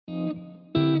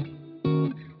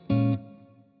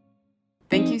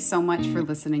Thank you so much for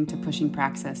listening to Pushing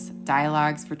Praxis,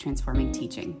 Dialogues for Transforming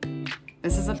Teaching.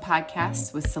 This is a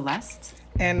podcast with Celeste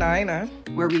and Nina,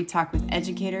 where we talk with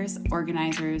educators,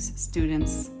 organizers,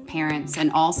 students, parents,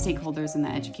 and all stakeholders in the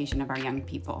education of our young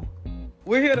people.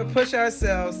 We're here to push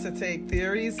ourselves to take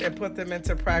theories and put them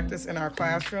into practice in our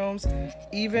classrooms,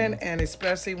 even and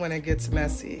especially when it gets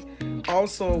messy.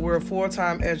 Also, we're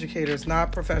full-time educators,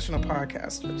 not professional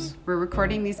podcasters. We're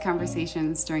recording these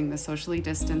conversations during the socially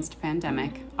distanced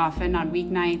pandemic, often on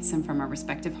weeknights and from our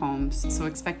respective homes, so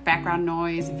expect background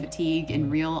noise and fatigue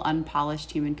and real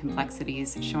unpolished human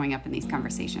complexities showing up in these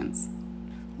conversations.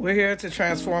 We're here to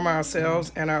transform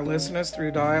ourselves and our listeners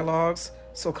through dialogues,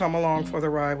 so come along for the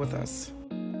ride with us.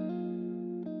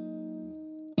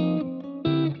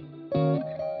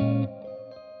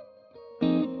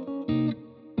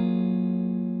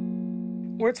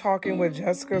 We're talking with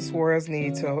Jessica Suarez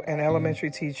Nieto, an elementary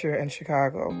teacher in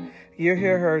Chicago. You'll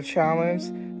hear her challenge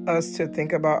us to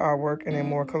think about our work in a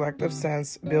more collective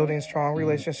sense, building strong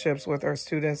relationships with our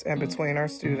students and between our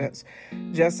students.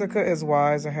 Jessica is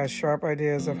wise and has sharp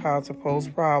ideas of how to pose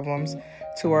problems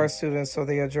to our students so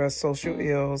they address social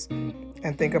ills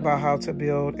and think about how to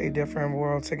build a different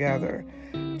world together.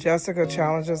 Jessica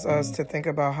challenges us to think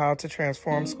about how to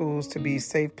transform schools to be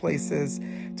safe places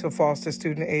to foster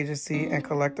student agency and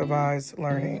collectivize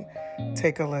learning.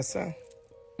 Take a listen.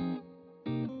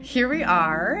 Here we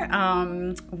are.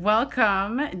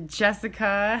 Welcome,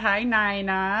 Jessica. Hi,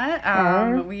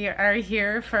 Nina. We are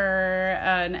here for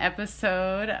an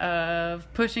episode of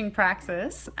Pushing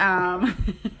Praxis.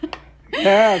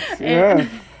 Yes.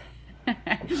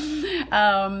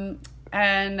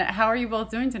 And how are you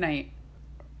both doing tonight?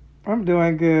 I'm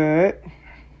doing good.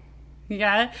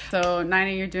 Yeah. So,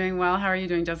 Nina, you're doing well. How are you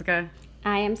doing, Jessica?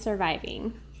 I am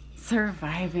surviving.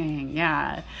 Surviving,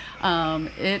 yeah.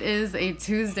 It is a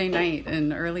Tuesday night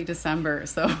in early December,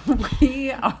 so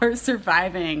we are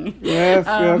surviving. Yes.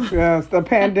 The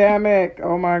pandemic.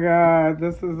 Oh my God,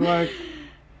 this is like,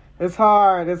 it's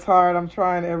hard. I'm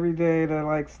trying every day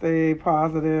to stay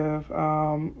positive.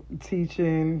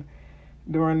 Teaching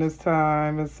during this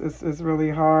time, it's really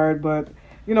hard, but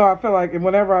I feel like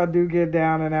whenever I do get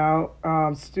down and out,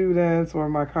 students or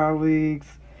my colleagues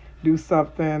do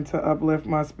something to uplift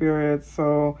my spirits.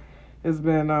 So it's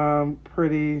been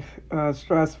pretty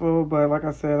stressful, but like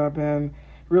I said, I've been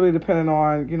really dependent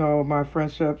on my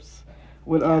friendships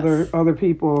with other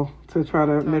people to try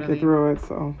to make it through it.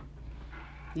 So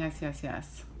yes.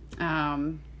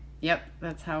 Yep,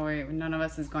 that's how none of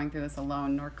us is going through this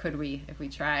alone, nor could we if we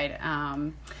tried.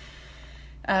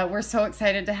 We're so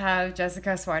excited to have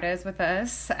Jessica Suarez with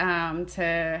us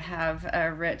to have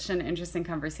a rich and interesting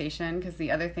conversation, because the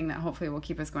other thing that hopefully will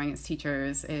keep us going as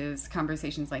teachers is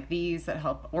conversations like these that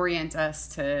help orient us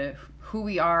to who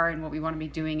we are and what we want to be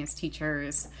doing as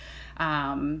teachers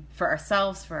for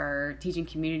ourselves, for our teaching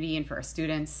community, and for our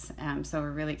students. So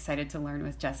we're really excited to learn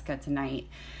with Jessica tonight.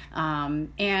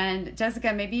 And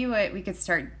Jessica, maybe what we could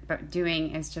start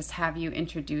doing is just have you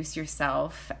introduce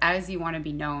yourself as you want to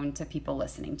be known to people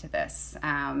listening to this.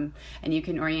 And you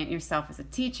can orient yourself as a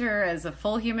teacher, as a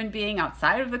full human being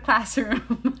outside of the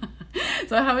classroom.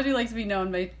 So how would you like to be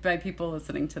known by people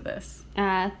listening to this?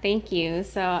 Thank you.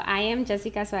 So I am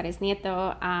Jessica Suarez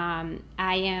Nieto.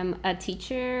 I am a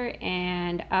teacher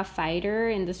and a fighter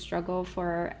in the struggle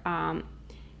for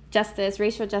justice,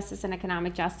 racial justice, and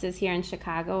economic justice here in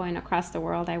Chicago and across the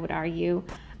world, I would argue.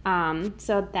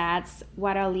 So that's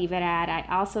what I'll leave it at. I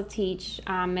also teach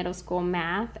middle school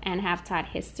math and have taught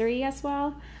history as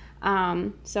well.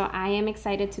 So I am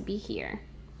excited to be here.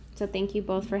 So thank you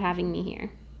both for having me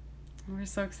here. We're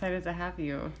so excited to have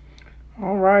you.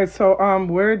 All right. So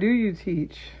where do you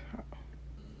teach?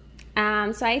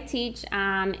 So I teach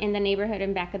in the neighborhood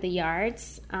in back of the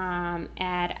yards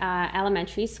at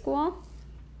elementary school.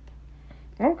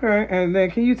 Okay, and then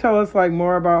can you tell us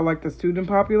more about the student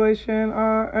population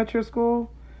at your school?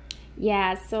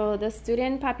 Yeah, so the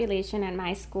student population at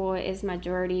my school is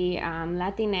majority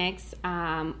Latinx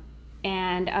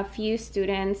and a few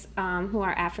students who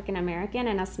are African American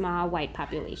and a small white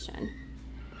population.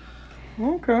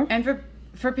 Okay. And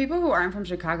for people who aren't from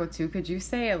Chicago too, could you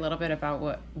say a little bit about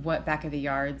what Back of the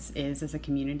Yards is as a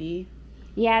community?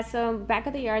 Yeah, so Back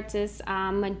of the Yards is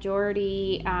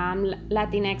majority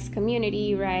Latinx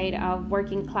community, right, of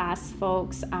working class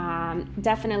folks.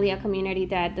 Definitely a community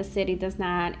that the city does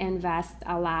not invest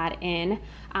a lot in.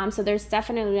 So there's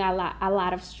definitely a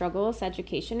lot of struggles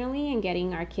educationally in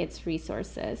getting our kids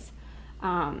resources.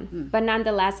 But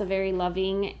nonetheless, a very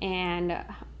loving and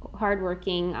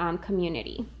hardworking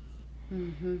community.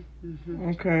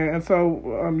 Okay, and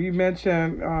so you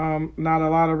mentioned not a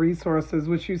lot of resources.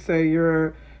 Would you say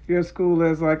your school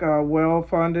is like a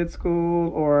well-funded school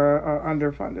or a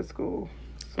underfunded school?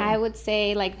 So. I would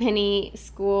say, like many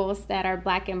schools that are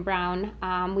Black and brown,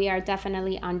 we are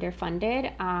definitely underfunded,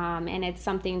 and it's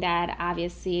something that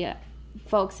obviously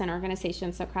folks and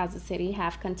organizations across the city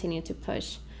have continued to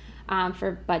push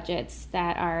for budgets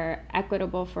that are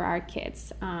equitable for our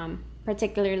kids,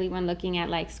 particularly when looking at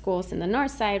like schools in the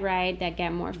north side, right, that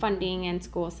get more funding, and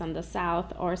schools on the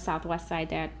south or southwest side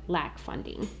that lack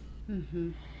funding.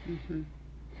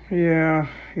 Yeah,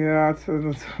 yeah,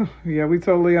 we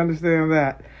totally understand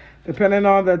that. Depending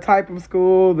on the type of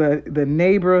school, the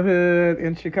neighborhood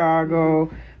in Chicago,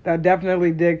 that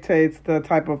definitely dictates the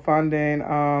type of funding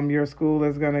your school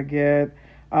is going to get,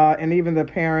 and even the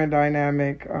parent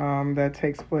dynamic that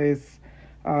takes place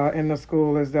in the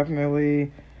school is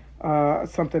definitely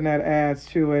something that adds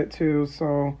to it too.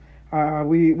 So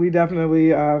we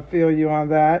definitely feel you on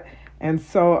that, and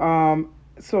so.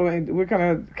 So we're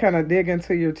gonna kind of dig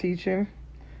into your teaching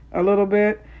a little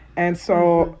bit, and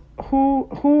so who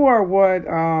or what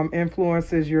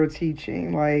influences your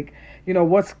teaching? Like,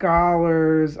 what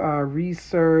scholars,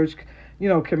 research,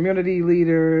 community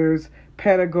leaders,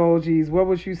 pedagogies. What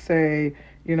would you say,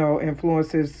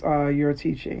 influences your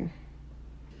teaching?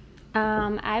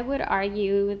 I would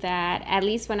argue that at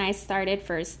least when I started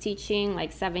first teaching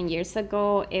like 7 years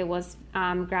ago, it was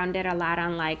grounded a lot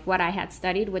on like what I had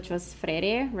studied, which was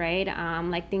Freire, right?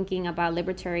 Like thinking about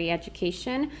liberatory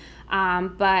education.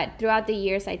 But throughout the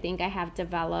years, I think I have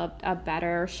developed a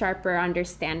better, sharper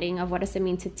understanding of what does it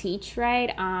mean to teach,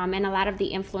 right? And a lot of the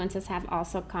influences have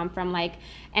also come from like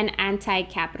an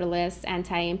anti-capitalist,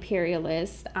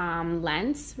 anti-imperialist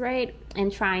lens, right?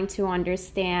 And trying to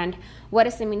understand what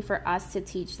does it mean for us to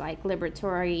teach like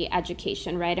liberatory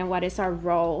education, right? And what is our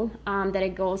role? That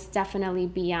it goes definitely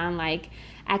beyond like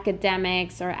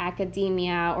academics or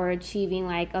academia or achieving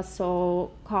like a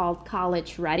so-called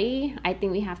college ready. I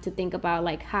think we have to think about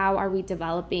like how are we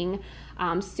developing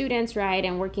students, right?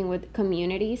 And working with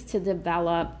communities to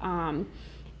develop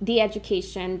the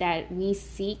education that we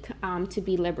seek to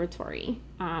be liberatory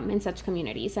in such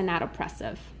communities and not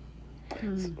oppressive.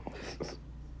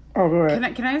 Oh, go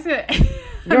ahead. Can I ask you?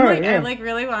 I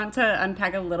really want to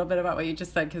unpack a little bit about what you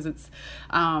just said, because it's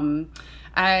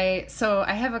I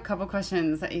have a couple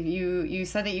questions. You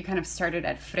said that you kind of started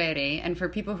at Freire, and for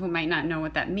people who might not know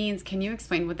what that means, can you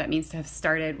explain what that means to have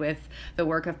started with the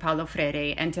work of Paulo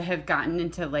Freire and to have gotten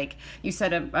into, like you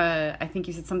said, I think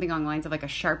you said something along the lines of like a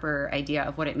sharper idea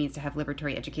of what it means to have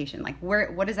liberatory education. Like,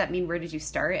 what does that mean? Where did you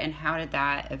start, and how did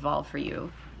that evolve for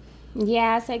you?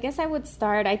 Yeah, so I guess I would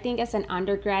start, I think as an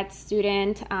undergrad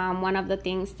student, one of the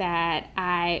things that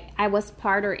I was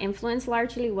part or influenced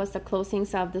largely was the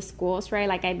closings of the schools, right?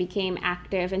 Like I became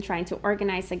active in trying to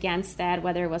organize against that,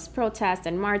 whether it was protests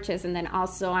and marches, and then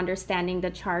also understanding the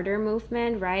charter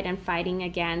movement, right? And fighting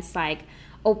against like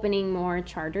opening more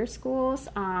charter schools,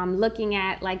 looking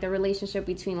at like the relationship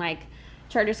between like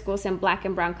charter schools in Black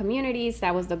and brown communities.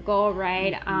 That was the goal,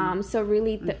 right? So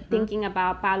really thinking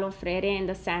about Paulo Freire in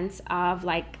the sense of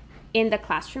like in the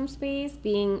classroom space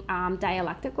being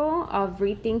dialectical, of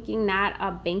rethinking not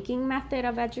a banking method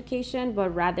of education,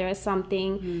 but rather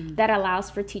something that allows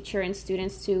for teacher and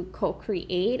students to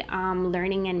co-create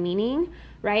learning and meaning,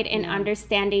 right? And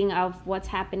understanding of what's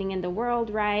happening in the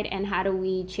world, right? And how do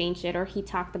we change it? Or he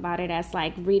talked about it as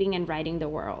like reading and writing the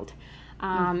world.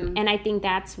 And I think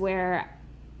that's where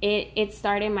it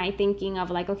started my thinking of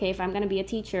like, okay, if I'm going to be a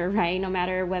teacher, right, no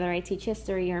matter whether I teach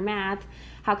history or math,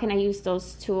 how can I use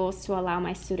those tools to allow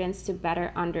my students to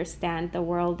better understand the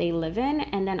world they live in?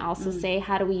 And then also say,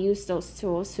 how do we use those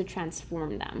tools to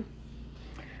transform them?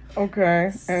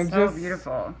 Okay. And so just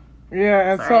beautiful.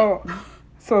 Yeah. And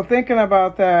so thinking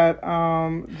about that,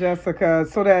 Jessica,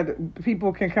 so that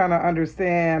people can kind of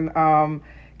understand,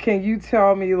 can you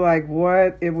tell me like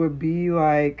what it would be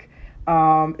like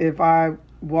if I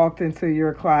walked into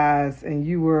your class and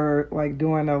you were like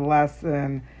doing a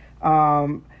lesson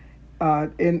in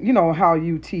how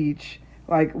you teach,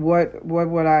 like what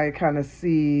would I kind of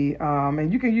see,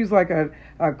 and you can use like a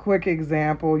quick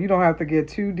example. You don't have to get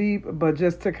too deep, but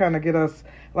just to kind of get us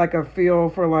like a feel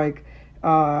for like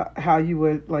how you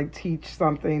would like teach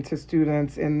something to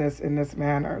students in this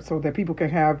manner, so that people can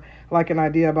have like an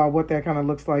idea about what that kind of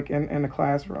looks like in the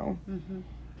classroom.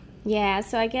 Yeah,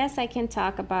 so I guess I can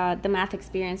talk about the math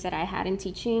experience that I had in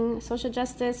teaching social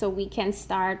justice. So we can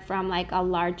start from like a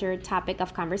larger topic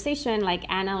of conversation, like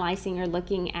analyzing or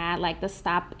looking at like the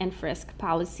stop and frisk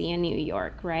policy in New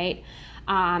York, right?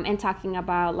 And talking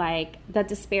about like the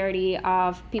disparity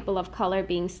of people of color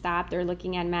being stopped, or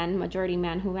looking at men, majority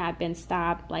men who have been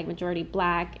stopped, like majority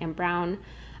Black and brown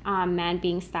men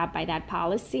being stopped by that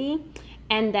policy.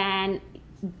 And then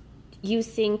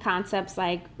using concepts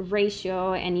like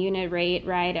ratio and unit rate,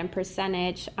 right, and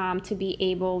percentage to be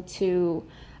able to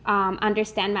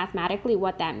understand mathematically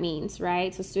what that means,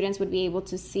 right? So students would be able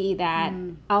to see that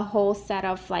a whole set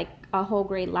of like a whole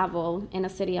grade level in a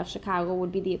city of Chicago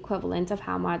would be the equivalent of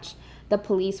how much the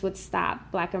police would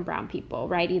stop Black and brown people,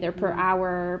 right? Either per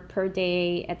hour, per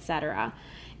day, etc.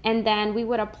 And then we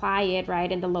would apply it,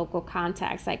 right, in the local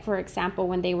context. Like, for example,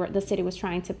 when the city was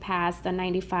trying to pass the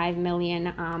 $95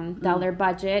 million dollar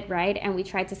budget, right? And we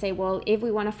tried to say, well, if we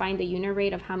want to find the unit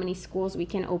rate of how many schools we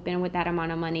can open with that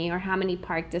amount of money, or how many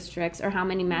park districts, or how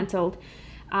many mental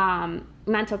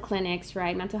clinics,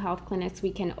 right, mental health clinics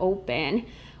we can open,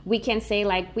 we can say,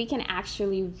 like, we can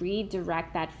actually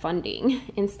redirect that funding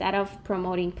instead of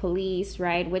promoting police,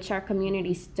 right, which our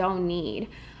communities don't need.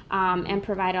 And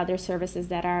provide other services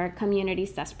that our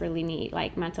communities desperately need,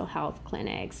 like mental health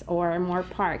clinics or more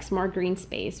parks, more green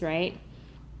space, right?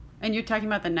 And you're talking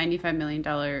about the $95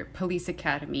 million police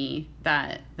academy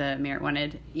that the mayor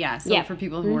wanted. Yeah, so for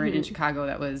people who weren't in Chicago,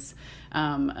 that was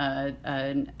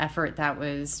an effort that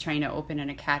was trying to open an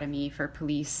academy for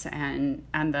police and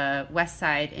on the west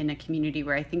side in a community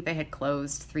where I think they had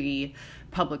closed 3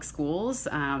 public schools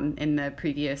in the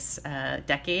previous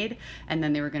decade. And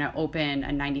then they were going to open a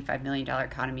 $95 million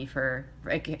academy for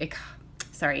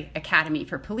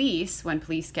police, when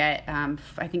police get,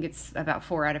 I think it's about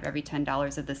 4 out of every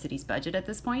 $10 of the city's budget at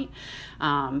this point.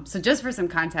 So just for some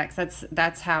context,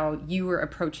 that's how you were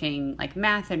approaching like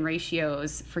math and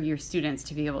ratios for your students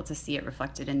to be able to see it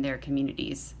reflected in their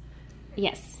communities.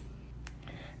 Yes.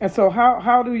 And so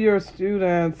how do your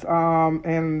students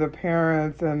and the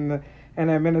parents and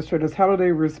administrators, how do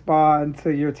they respond to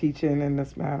your teaching in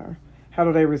this manner? How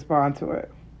do they respond to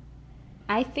it?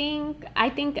 I think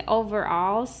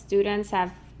overall students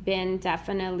have been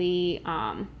definitely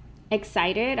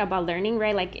excited about learning,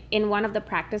 right? Like in one of the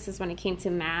practices when it came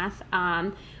to math,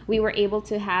 we were able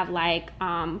to have like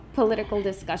political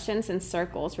discussions in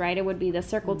circles, right? It would be the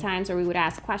circle times where we would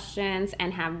ask questions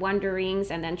and have wonderings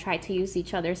and then try to use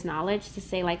each other's knowledge to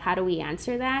say like, how do we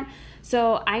answer that?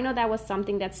 So I know that was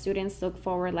something that students look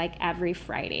forward like every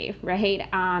Friday, right?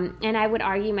 And I would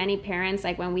argue many parents,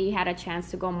 like when we had a chance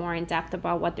to go more in depth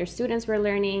about what their students were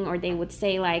learning, or they would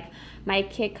say like, my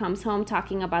kid comes home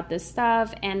talking about this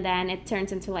stuff, and then it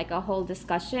turns into like a whole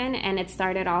discussion, and it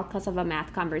started all because of a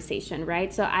math conversation,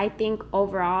 right? So I think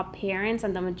overall parents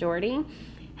and the majority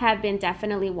have been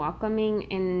definitely welcoming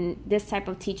in this type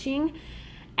of teaching.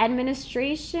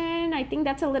 Administration, I think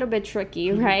that's a little bit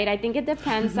tricky, right? I think it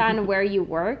depends on where you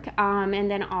work, and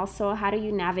then also how do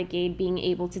you navigate being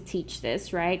able to teach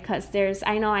this, right? Because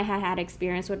I know I had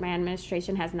experience with my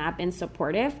administration has not been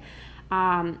supportive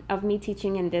of me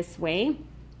teaching in this way.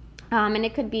 And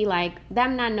it could be like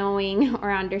them not knowing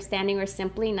or understanding, or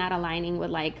simply not aligning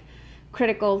with like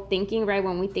critical thinking, right?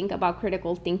 When we think about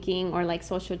critical thinking or like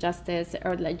social justice,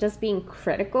 or like just being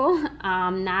critical,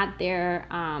 not their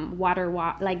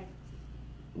like,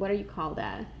 what do you call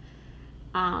that?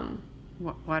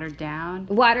 Watered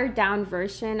down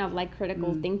version of like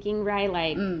critical thinking, right?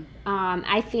 Like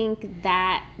I think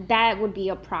that would be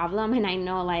a problem. And I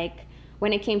know like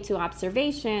when it came to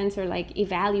observations or like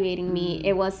evaluating me,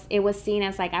 it was seen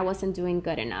as like I wasn't doing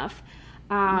good enough.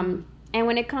 And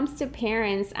when it comes to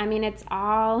parents, I mean,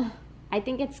 I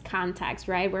think it's context,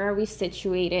 right? Where are we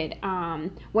situated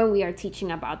when we are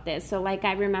teaching about this? So like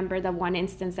I remember the one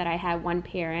instance that I had one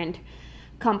parent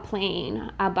complain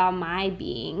about my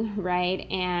being, right?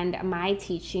 And my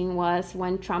teaching was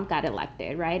when Trump got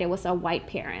elected, right? It was a white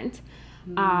parent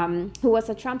who was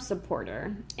a Trump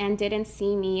supporter and didn't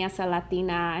see me as a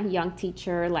Latina young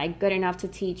teacher, like good enough to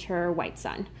teach her white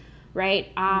son.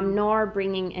 Right? Nor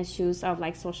bringing issues of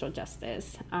like social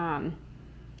justice.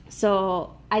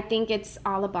 So I think it's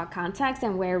all about context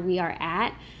and where we are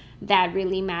at that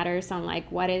really matters on like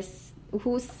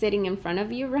who's sitting in front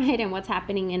of you, right? And what's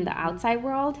happening in the outside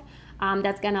world.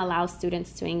 That's going to allow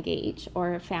students to engage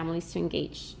or families to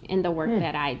engage in the work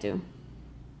that I do.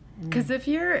 Because if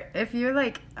you're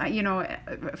like,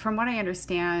 from what I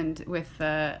understand with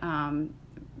the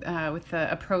with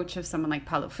the approach of someone like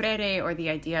Paulo Freire, or the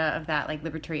idea of that like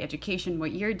liberatory education,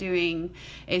 what you're doing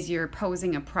is you're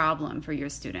posing a problem for your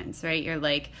students, right? You're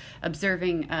like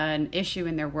observing an issue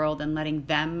in their world and letting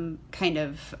them kind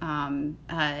of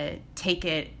take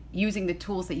it using the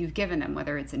tools that you've given them,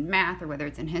 whether it's in math or whether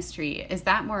it's in history. Is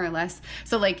that more or less,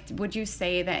 so like, would you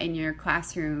say that in your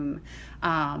classroom,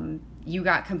 you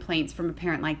got complaints from a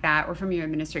parent like that, or from your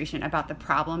administration about the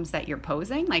problems that you're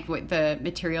posing, like what the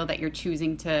material that you're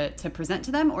choosing to present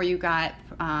to them, or you got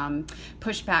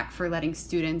pushback for letting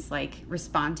students like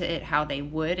respond to it how they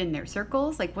would in their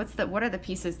circles? Like what are the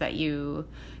pieces that you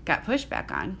got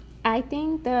pushback on? I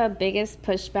think the biggest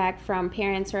pushback from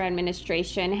parents or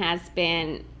administration has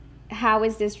been, how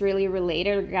is this really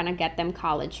related or going to get them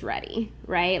college ready,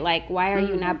 right? Like, why are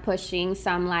you not pushing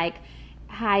some like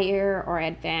higher or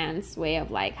advanced way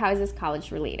of like, how is this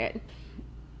college related?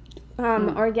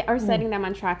 Or setting them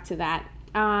on track to that.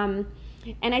 And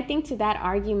I think to that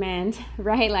argument,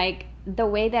 right, like the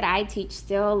way that I teach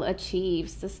still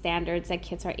achieves the standards that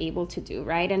kids are able to do,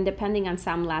 right? And depending on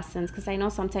some lessons, because I know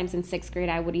sometimes in 6th grade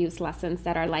I would use lessons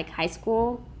that are like high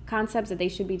school concepts that they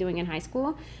should be doing in high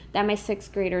school that my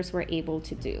 6th graders were able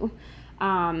to do.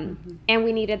 And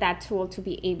we needed that tool to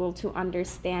be able to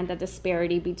understand the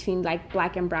disparity between like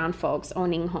Black and brown folks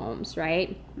owning homes,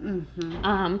 right?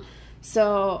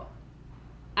 So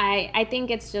I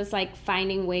think it's just like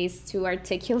finding ways to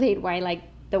articulate why like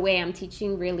the way I'm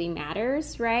teaching really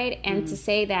matters, right? And to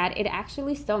say that it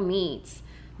actually still meets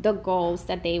the goals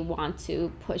that they want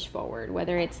to push forward,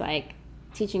 whether it's like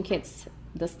teaching kids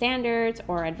the standards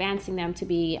or advancing them to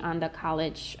be on the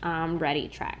college ready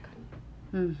track.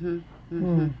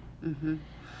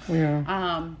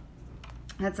 Yeah.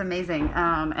 That's amazing.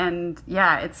 And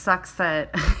yeah, it sucks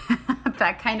that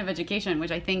that kind of education,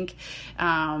 which I think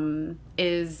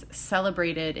is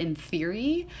celebrated in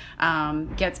theory,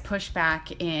 gets pushed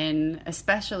back in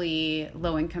especially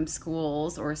low-income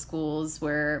schools or schools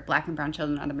where Black and brown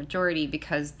children are the majority,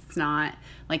 because it's not,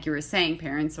 like you were saying,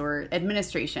 parents or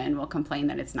administration will complain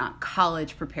that it's not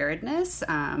college preparedness,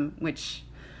 which,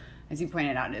 as you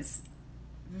pointed out, is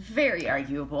very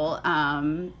arguable.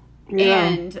 I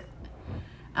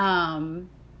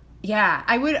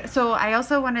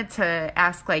also wanted to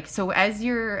ask, like, so as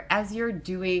you're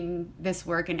doing this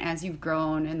work and as you've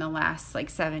grown in the last like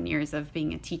 7 years of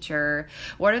being a teacher,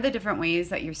 what are the different ways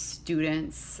that your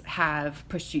students have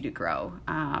pushed you to grow?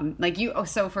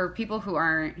 So for people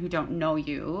who don't know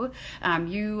you,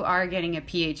 you are getting a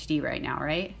PhD right now,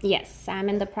 right? Yes, I'm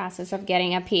in the process of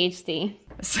getting a PhD.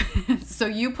 So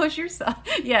you push yourself.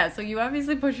 Yeah, so you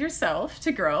obviously push yourself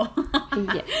to grow.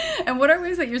 Yes. And what are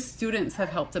ways that your students have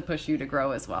helped to push you to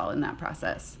grow as well in that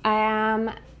process?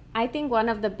 I think one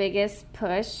of the biggest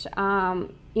push,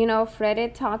 Freire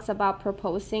talks about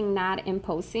proposing, not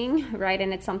imposing, right?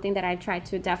 And it's something that I try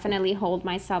to definitely hold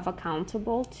myself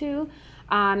accountable to.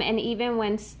 And even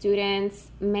when students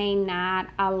may not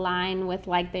align with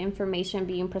like the information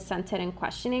being presented and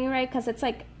questioning, right? Because it's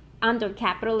like, under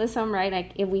capitalism, right?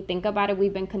 Like if we think about it,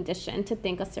 we've been conditioned to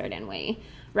think a certain way,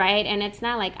 right? And it's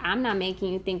not like I'm not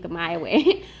making you think my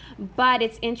way, but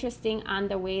it's interesting on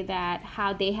the way that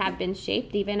how they have been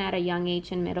shaped even at a young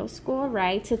age in middle school,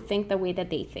 right? To think the way that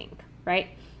they think, right?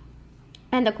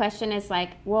 And the question is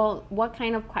like, well, what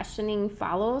kind of questioning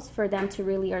follows for them to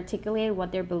really articulate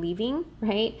what they're believing,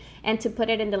 right? And to put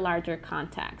it in the larger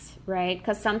context, right?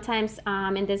 Because sometimes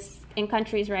in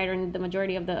countries, right, or in the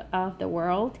majority of the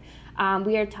world,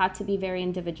 we are taught to be very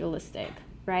individualistic,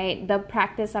 right? The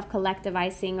practice of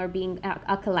collectivizing or being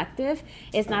a collective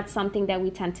is not something that we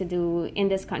tend to do in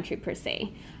this country per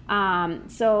se.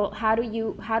 So how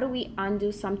do we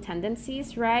undo some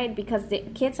tendencies, right? Because the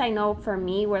kids I know, for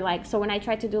me, were like, so when I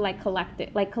tried to do like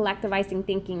collectivizing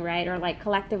thinking, right, or like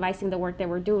collectivizing the work that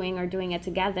we're doing or doing it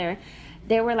together,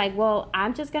 they were like, well,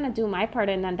 I'm just gonna do my part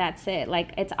and then that's it.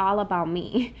 Like it's all about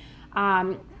me,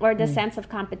 or the sense of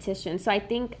competition. So I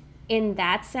think in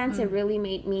that sense, it really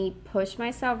made me push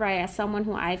myself, right, as someone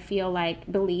who I feel like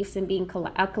believes in being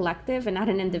a collective and not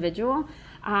an individual.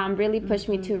 Really pushed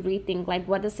me to rethink, like,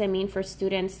 what does it mean for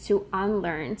students to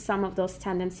unlearn some of those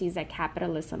tendencies that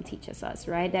capitalism teaches us,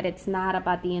 right? That it's not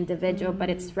about the individual, but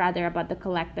it's rather about the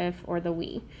collective or the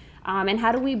we. And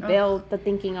how do we build the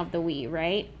thinking of the we,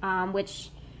 right? Which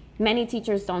many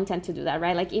teachers don't tend to do that,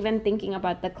 right? Like even thinking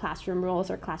about the classroom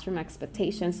rules or classroom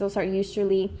expectations, those are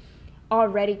usually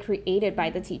already created by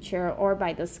the teacher or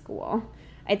by the school.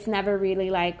 It's never really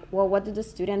like, well, what do the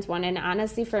students want? And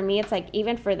honestly, for me, it's like,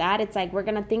 even for that, it's like, we're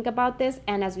going to think about this.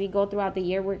 And as we go throughout the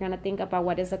year, we're going to think about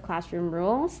what is the classroom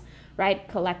rules, right,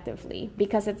 collectively.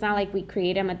 Because it's not like we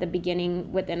create them at the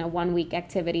beginning within a 1 week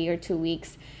activity or 2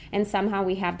 weeks. And somehow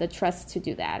we have the trust to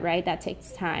do that, right? That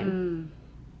takes time.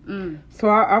 So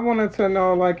I wanted to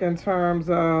know, like, in terms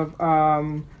of,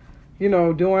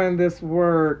 doing this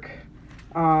work,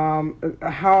 how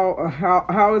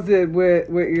is it with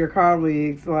your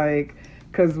colleagues? Like,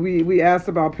 because we asked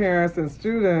about parents and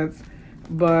students,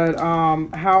 but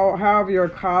how have your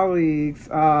colleagues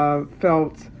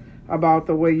felt about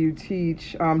the way you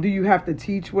teach? Do you have to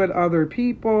teach with other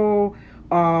people,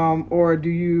 or do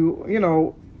you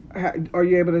are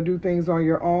you able to do things on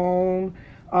your own?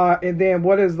 And then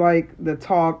what is like the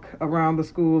talk around the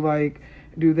school? Like,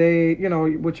 do they,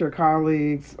 with your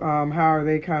colleagues, how are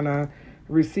they kind of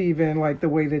receiving like the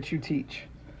way that you teach?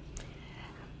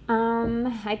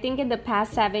 I think in the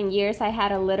past 7 years, I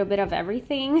had a little bit of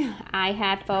everything. I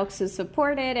had folks who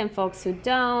supported and folks who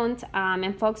don't,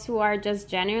 and folks who are just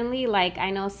genuinely, like, I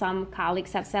know some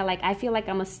colleagues have said, like, I feel like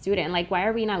I'm a student. Like, why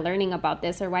are we not learning about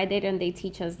this? Or why didn't they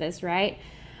teach us this, right?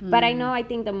 But I know, I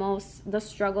think the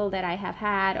struggle that I have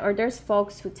had, or there's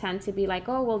folks who tend to be like,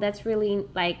 oh, well, that's really,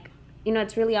 like,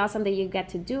 it's really awesome that you get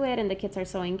to do it and the kids are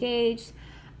so engaged.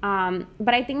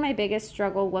 But I think my biggest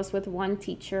struggle was with one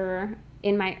teacher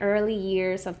in my early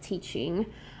years of teaching.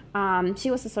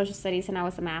 She was a social studies and I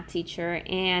was a math teacher.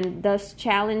 And the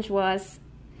challenge was,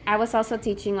 I was also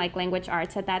teaching like language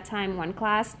arts at that time, one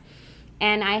class.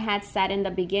 And I had said in the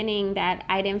beginning that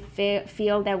I didn't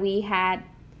feel that we had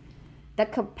the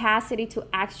capacity to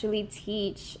actually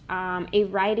teach a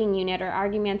writing unit or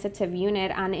argumentative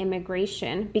unit on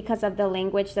immigration because of the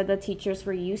language that the teachers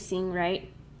were using,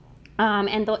 right?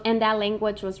 And that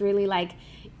language was really like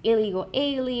illegal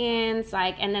aliens,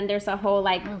 like, and then there's a whole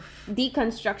like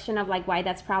deconstruction of like why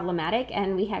that's problematic,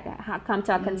 and we had come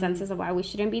to a consensus of why we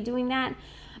shouldn't be doing that.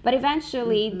 But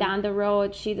eventually down the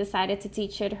road, she decided to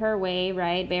teach it her way,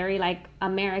 right? Very like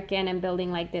American, and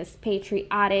building like this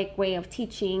patriotic way of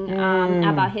teaching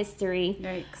about history.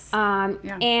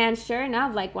 Yikes. And sure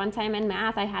enough, like one time in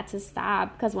math, I had to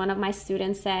stop because one of my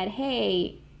students said,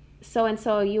 hey,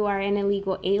 so-and-so, you are an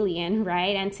illegal alien,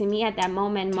 right? And to me at that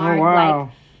moment,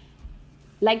 Mark,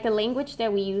 like the language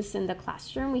that we use in the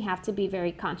classroom, we have to be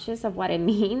very conscious of what it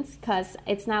means, because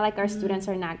it's not like our students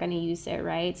are not going to use it,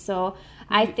 right? So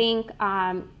I think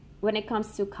when it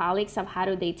comes to colleagues of how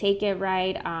do they take it,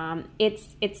 right,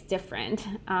 it's different.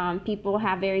 People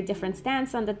have very different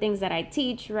stance on the things that I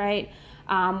teach, right?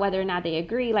 Whether or not they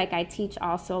agree. Like I teach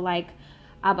also like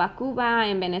about Cuba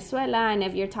and Venezuela, and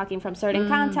if you're talking from certain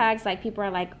contexts, like people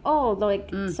are like, oh, like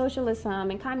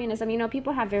socialism and communism,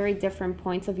 people have very different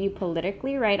points of view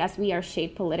politically, right, as we are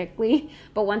shaped politically.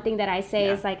 But one thing that I say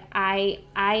is like I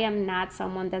am not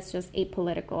someone that's just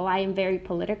apolitical. I am very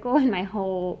political, and my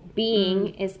whole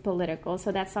being is political.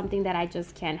 So that's something that I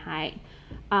just can't hide.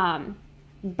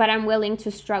 But I'm willing to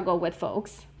struggle with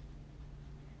folks.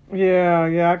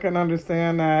 Yeah, I can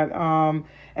understand that.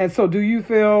 And so do you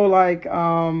feel like,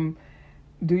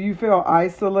 do you feel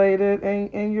isolated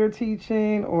in your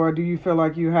teaching, or do you feel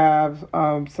like you have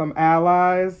some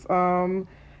allies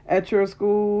at your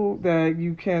school that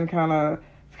you can kind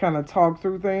of talk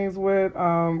through things with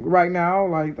right now?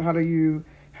 Like, how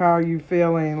are you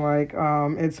feeling, like,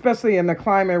 especially in the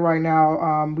climate right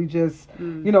now? We just,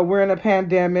 we're in a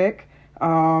pandemic.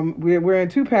 We're in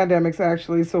two pandemics,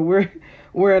 actually. So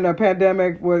we're in a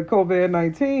pandemic with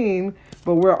COVID-19,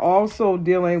 but we're also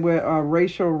dealing with a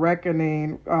racial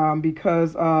reckoning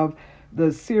because of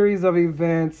the series of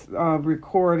events, of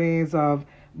recordings of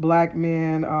Black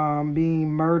men being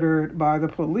murdered by the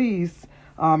police,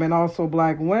 and also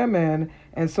Black women.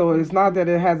 And so it's not that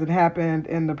it hasn't happened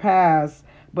in the past,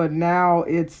 but now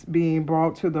it's being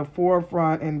brought to the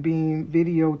forefront and being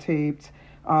videotaped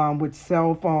with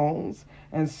cell phones.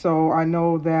 And so I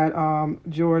know that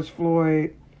George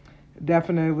Floyd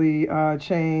definitely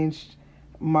changed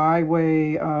my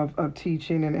way of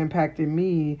teaching and impacted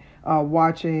me,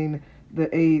 watching I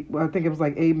think it was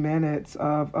like 8 minutes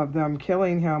of them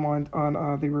killing him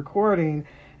on the recording.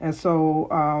 And so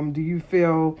do you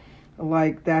feel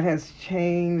like that has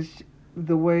changed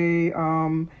the way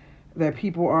that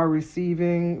people are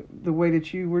receiving the way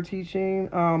that you were teaching,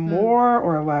 more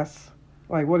or less?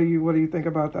 Like, what do you think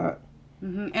about that?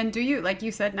 And do you, like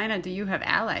you said, Nina, do you have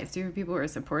allies? Do you have people who are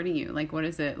supporting you? Like, what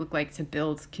does it look like to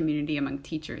build community among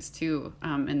teachers too?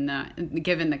 Given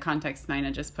the context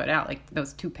Nina just put out, like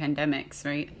those two pandemics,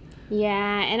 right?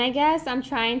 Yeah, and I guess I'm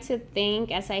trying to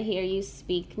think as I hear you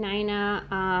speak, Nina,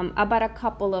 about a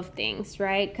couple of things,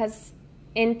 right? Because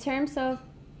in terms of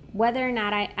whether or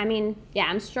not I mean, yeah,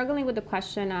 I'm struggling with the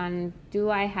question on, do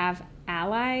I have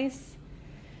allies?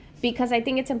 Because I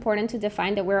think it's important to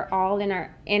define that we're all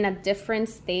in a different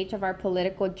stage of our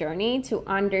political journey to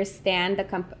understand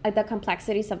the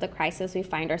complexities of the crisis we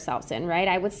find ourselves in, right?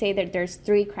 I would say that there's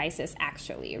 3 crises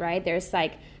actually, right? There's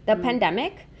like the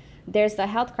pandemic, there's the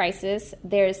health crisis,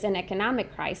 there's an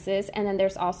economic crisis, and then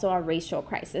there's also a racial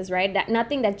crisis, right? That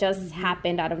nothing that just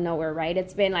happened out of nowhere, right?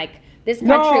 It's been like this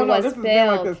country was this built. Has been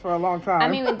like this for a long time. I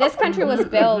mean, this country was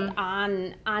built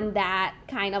on that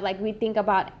kind of, like, we think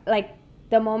about like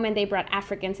the moment they brought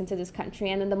Africans into this country,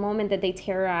 and then the moment that they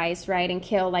terrorized, right, and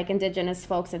killed like indigenous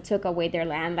folks and took away their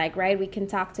land, like, right, we can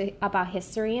talk about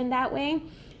history in that way.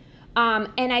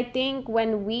 And I think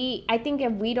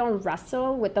if we don't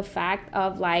wrestle with the fact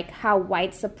of like how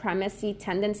white supremacy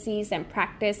tendencies and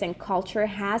practice and culture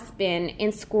has been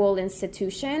in school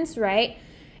institutions, right,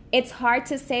 it's hard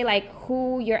to say like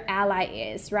who your ally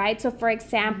is, right? So for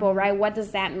example, right, what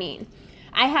does that mean?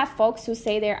 I have folks who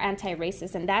say they're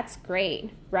anti-racist, and that's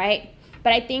great, right?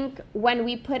 But I think when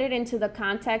we put it into the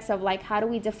context of like, how do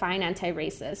we define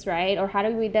anti-racist, right? Or how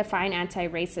do we define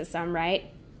anti-racism, right?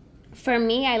 For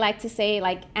me, I like to say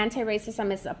like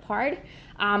anti-racism is a part,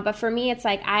 but for me, it's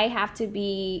like I have to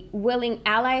be willing.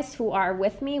 Allies who are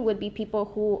with me would be people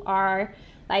who are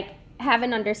like have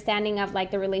an understanding of like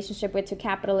the relationship to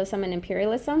capitalism and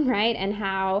imperialism, right? And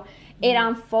how it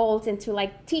unfolds into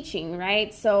like teaching,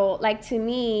 right? So like to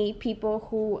me, people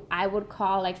who I would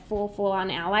call like full on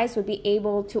allies would be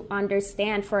able to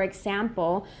understand, for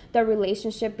example, the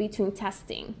relationship between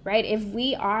testing, right? If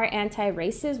we are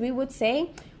anti-racist, we would say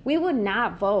we would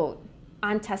not vote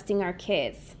on testing our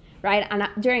kids, right?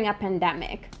 During a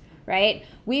pandemic, right?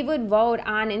 We would vote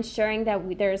on ensuring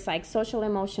that there's like social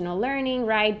emotional learning,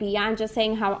 right? Beyond just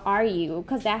saying, how are you?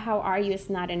 Because that how are you is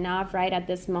not enough, right, at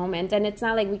this moment. And it's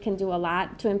not like we can do a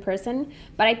lot to in person,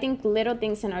 but I think little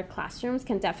things in our classrooms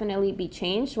can definitely be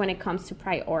changed when it comes to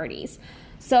priorities.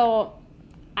 So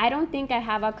I don't think I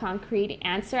have a concrete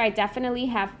answer. I definitely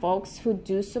have folks who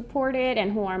do support it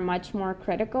and who are much more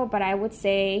critical, but I would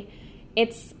say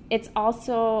it's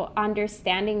also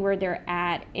understanding where they're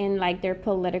at in like their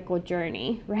political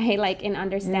journey, right? Like in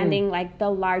understanding like the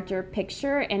larger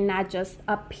picture and not just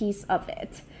a piece of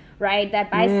it, right?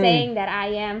 That by saying that I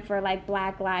am for like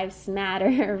Black Lives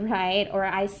Matter, right? Or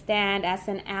I stand as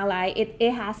an ally,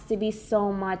 it has to be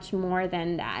so much more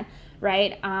than that,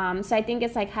 right? So I think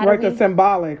it's like, how do we... the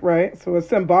symbolic, right? So it's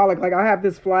symbolic. Like I have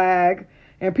this flag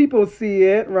and people see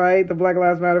it, right? The Black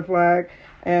Lives Matter flag.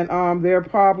 And they're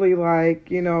probably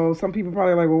like, you know, some people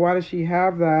probably like, well, why does she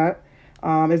have that?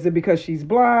 Is it because she's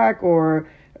Black, or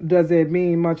does it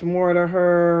mean much more to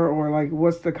her, or like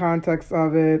what's the context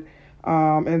of it?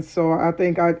 And so I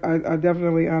think I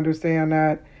definitely understand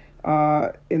that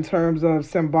in terms of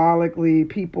symbolically,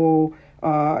 people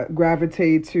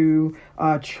gravitate to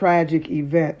tragic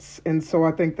events, and so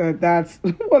I think that's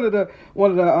one of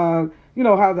the you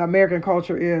know, how the American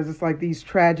culture is. It's like these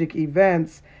tragic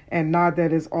events, and not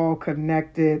that it's all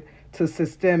connected to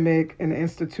systemic and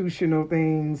institutional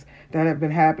things that have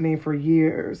been happening for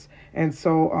years. And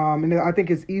so and I think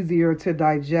it's easier to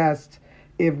digest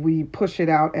if we push it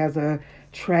out as a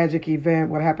tragic event.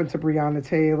 What happened to Breonna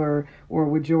Taylor or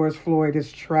with George Floyd is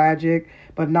tragic,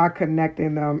 but not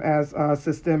connecting them as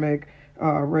systemic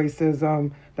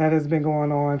racism that has been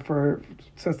going on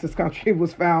since this country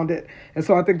was founded. And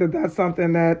so I think that's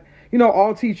something that, you know,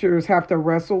 all teachers have to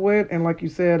wrestle with. And like you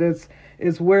said,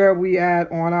 it's where we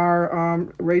at on our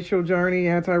racial journey,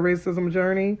 anti-racism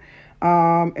journey.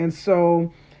 And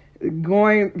so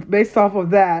going based off of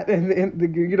that, and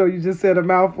you know, you just said a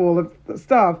mouthful of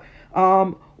stuff.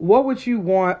 What would you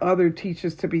want other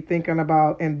teachers to be thinking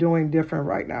about and doing different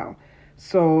right now?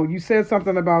 So you said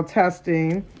something about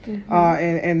testing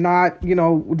and not, you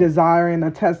know, desiring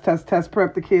to test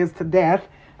prep the kids to death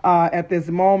at this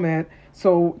moment.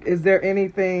 So is there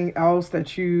anything else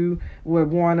that you would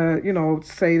want to, you know,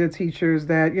 say to teachers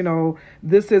that, you know,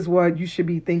 this is what you should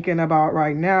be thinking about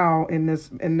right now in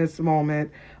this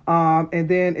moment? And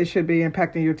then it should be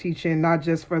impacting your teaching, not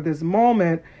just for this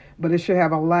moment, but it should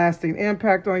have a lasting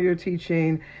impact on your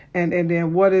teaching. And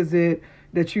then what is it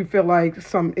that you feel like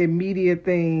some immediate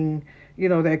thing, you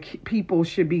know, that people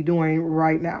should be doing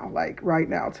right now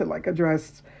to like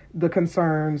address the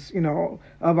concerns, you know,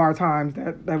 of our times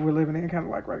that we're living in kind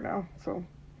of like right now. So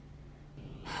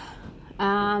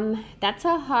that's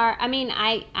a hard, I mean,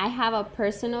 I have a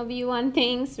personal view on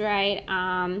things, right?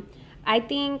 I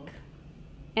think,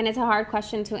 and it's a hard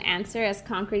question to answer as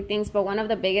concrete things, but one of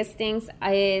the biggest things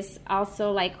is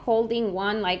also like holding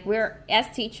one, like we're, as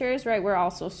teachers, right, we're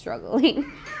also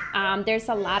struggling, There's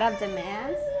a lot of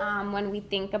demands when we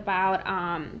think about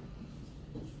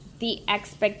the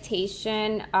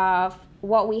expectation of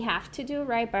what we have to do,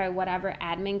 right, by whatever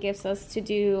admin gives us to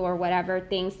do or whatever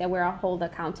things that we're held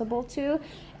accountable to.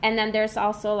 And then there's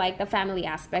also like the family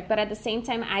aspect. But at the same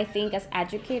time, I think as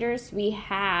educators, we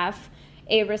have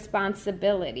a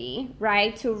responsibility,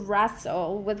 right, to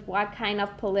wrestle with what kind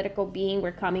of political being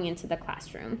we're coming into the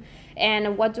classroom.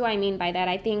 And what do I mean by that?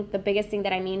 I think the biggest thing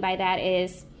that I mean by that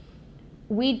is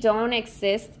we don't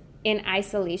exist in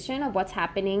isolation of what's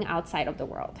happening outside of the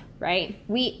world, right?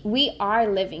 We are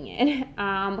living it.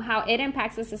 How it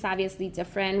impacts us is obviously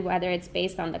different, whether it's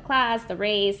based on the class, the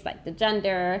race, like the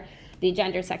gender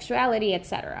sexuality,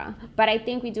 etc. But I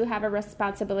think we do have a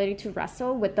responsibility to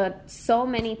wrestle with the so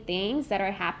many things that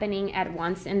are happening at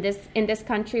once in this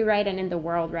country, right, and in the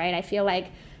world, right? I feel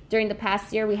like during the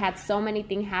past year, we had so many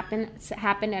things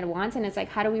happen at once, and it's like,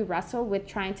 how do we wrestle with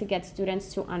trying to get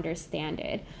students to understand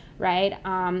it, right?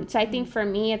 So I think for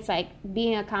me, it's like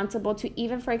being accountable to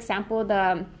even, for example,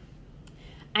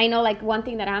 I know like one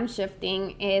thing that I'm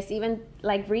shifting is even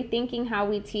like rethinking how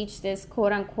we teach this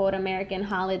quote unquote American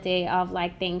holiday of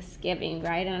like Thanksgiving,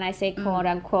 right? And I say quote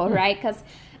unquote, right? Because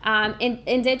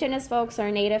indigenous folks or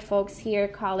native folks here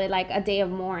call it like a day of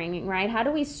mourning, right? How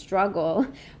do we struggle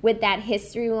with that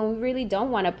history when we really don't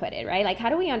want to put it, right? Like, how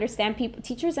do we understand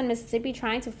teachers in Mississippi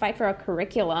trying to fight for a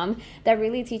curriculum that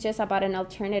really teaches about an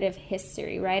alternative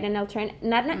history, right? An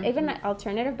not even an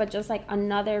alternative, but just like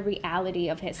another reality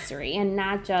of history, and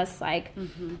not just like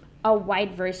a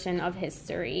white version of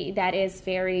history that is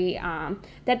very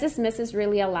that dismisses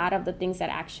really a lot of the things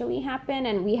that actually happen,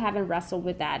 and we haven't wrestled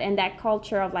with that. And that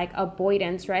culture of like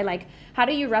avoidance, right? Like, how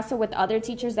do you wrestle with other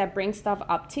teachers that bring stuff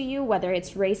up to you, whether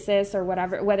it's racist or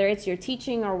whatever, whether it's your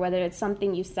teaching or whether it's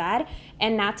something you said,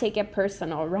 and not take it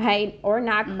personal, right? Or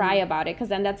not cry about it, because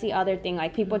then that's the other thing.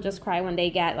 Like, people just cry when they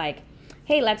get like,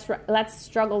 hey, let's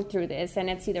struggle through this, and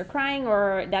it's either crying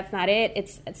or that's not it.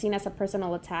 It's seen as a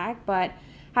personal attack. But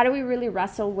how do we really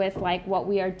wrestle with like what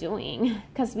we are doing?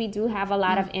 Because we do have a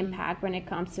lot of impact when it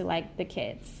comes to like the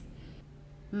kids.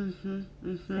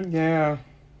 Yeah.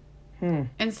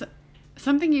 And so,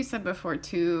 something you said before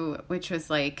too, which was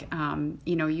like,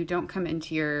 you don't come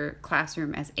into your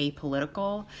classroom as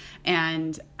apolitical.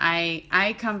 And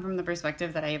I come from the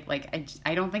perspective that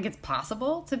I don't think it's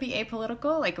possible to be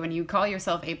apolitical. Like, when you call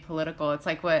yourself apolitical, it's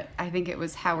like what I think it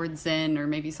was Howard Zinn or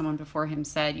maybe someone before him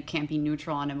said, you can't be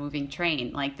neutral on a moving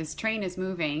train. Like, this train is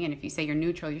moving, and if you say you're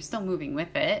neutral, you're still moving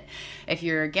with it. If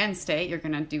you're against it, you're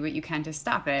going to do what you can to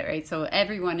stop it, right? So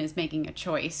everyone is making a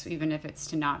choice, even if it's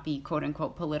to not be quote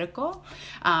unquote political.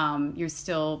 You're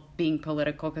still being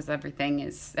political because everything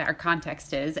is, our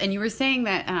context is. And you were saying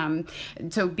that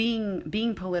so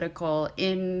being political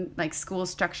in like school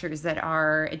structures that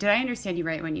are, did I understand you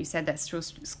right when you said that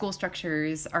school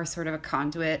structures are sort of a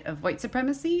conduit of white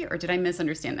supremacy, or did I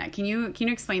misunderstand that? Can you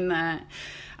explain that?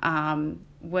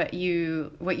 What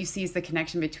you see is the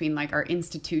connection between like our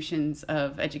institutions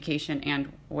of education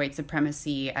and white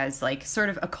supremacy as like sort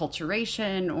of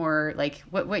acculturation, or like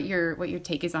what your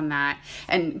take is on that,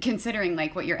 and considering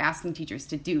like what you're asking teachers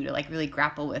to do to like really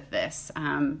grapple with this.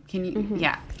 Can you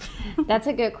yeah That's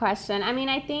a good question. I mean,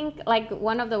 I think like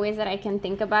one of the ways that I can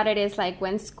think about it is like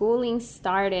when schooling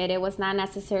started, it was not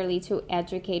necessarily to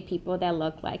educate people that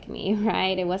look like me,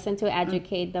 right? It wasn't to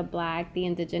educate the Black, the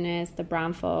indigenous, the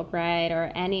brown folk, right,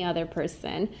 or any other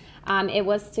person. It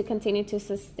was to continue to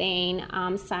sustain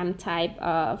some type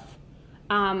of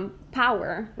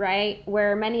power, right,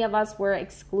 where many of us were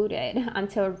excluded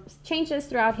until changes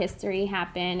throughout history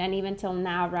happened, and even till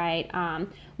now, right,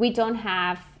 we don't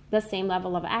have the same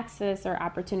level of access or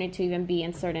opportunity to even be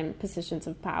in certain positions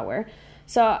of power.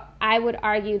 So I would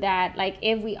argue that like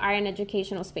if we are in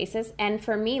educational spaces, and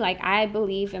for me, like I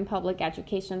believe in public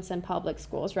educations and public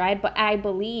schools, right? But I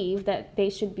believe that they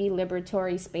should be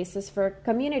liberatory spaces for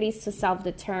communities to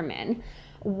self-determine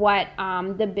what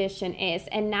the vision is,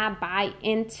 and not buy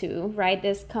into, right,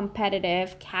 this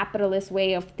competitive capitalist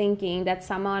way of thinking that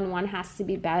one has to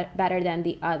be better than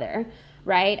the other,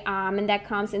 right? And that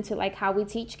comes into like how we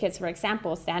teach kids, for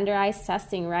example, standardized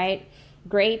testing, right?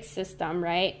 Grade system,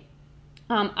 right?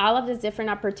 All of these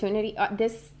different opportunity,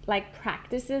 this like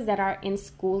practices that are in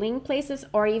schooling places,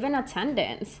 or even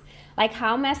attendance. Like,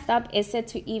 how messed up is it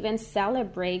to even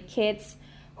celebrate kids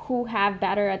who have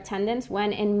better attendance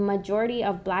when in majority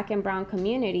of Black and brown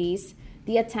communities,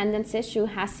 the attendance issue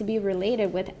has to be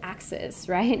related with access,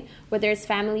 right? Whether it's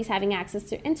families having access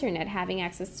to internet, having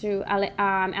access to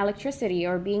electricity,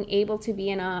 or being able to be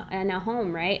in a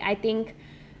home, right? I think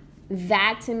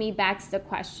that to me begs the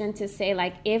question to say,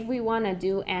 like, if we want to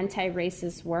do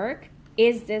anti-racist work,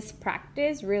 is this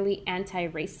practice really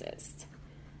anti-racist,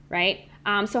 right?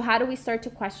 So how do we start to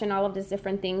question all of these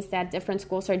different things that different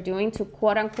schools are doing to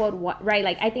quote unquote, what, right?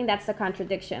 Like, I think that's the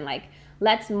contradiction. Like,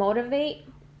 let's motivate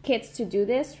kids to do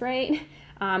this, right?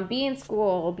 Be in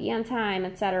school, be on time,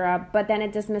 etc. But then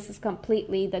it dismisses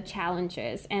completely the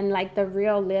challenges and like the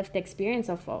real lived experience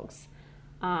of folks.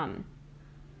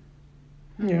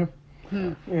 Yeah.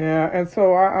 Yeah. And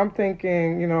so I'm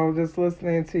thinking, just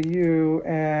listening to you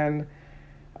and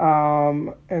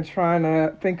trying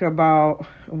to think about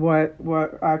what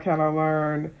I kind of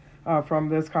learned from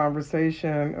this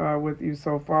conversation with you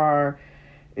so far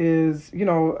is,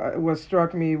 what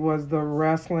struck me was the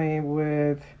wrestling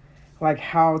with like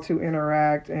how to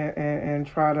interact and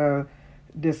try to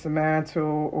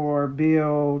dismantle or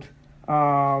build,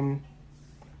 a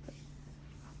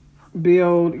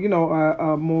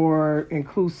more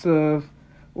inclusive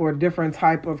or different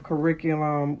type of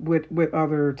curriculum with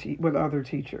other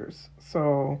teachers.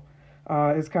 So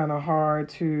it's kind of hard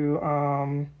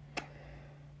to,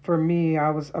 for me,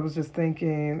 I was just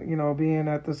thinking, being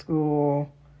at the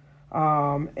school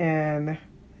and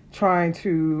trying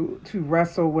to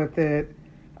wrestle with it,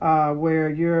 where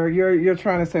you're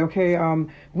trying to say, okay,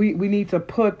 we need to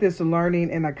put this learning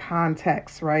in a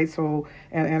context, right? So,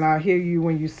 and I hear you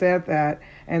when you said that.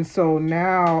 And so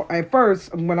now,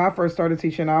 when I first started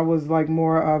teaching, I was like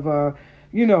more of a,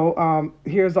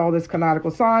 here's all this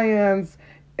canonical science.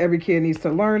 Every kid needs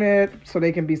to learn it so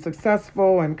they can be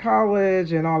successful in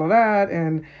college and all of that,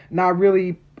 and not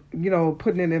really,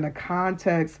 putting it in a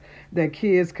context that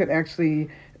kids could actually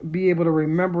be able to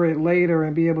remember it later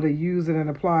and be able to use it and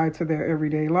apply it to their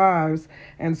everyday lives.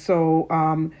 And so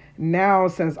now,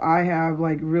 since I have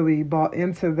like really bought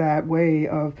into that way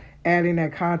of adding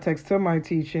that context to my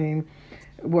teaching,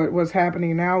 what's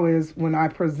happening now is when I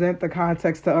present the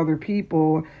context to other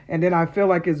people, and then I feel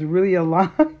like it's really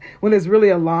aligned, when it's really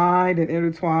aligned and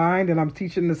intertwined, and I'm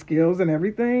teaching the skills and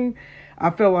everything, I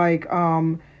feel like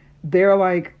they're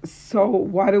like, so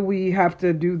why do we have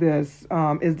to do this?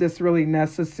 Is this really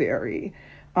necessary?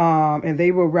 And they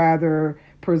would rather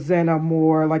present a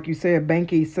more, like you say, a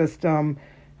banking system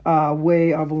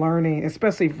way of learning,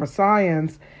 especially for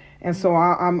science. And so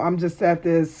I'm just at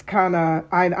this kind of,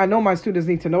 I know my students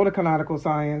need to know the canonical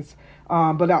science,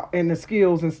 and the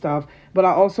skills and stuff, but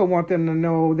I also want them to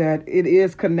know that it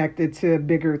is connected to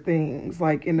bigger things.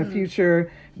 Like in the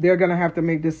future, they're going to have to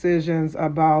make decisions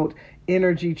about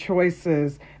energy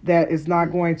choices that is not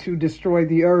going to destroy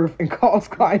the earth and cause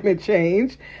climate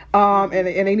change. And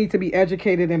they need to be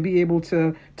educated and be able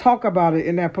to talk about it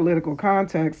in that political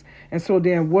context. And so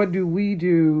then what do we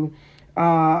do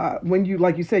when you,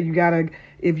 like you said, you gotta,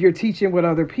 if you're teaching with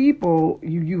other people,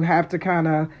 you have to kind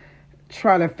of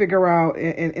try to figure out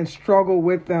and struggle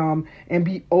with them and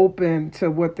be open to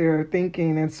what they're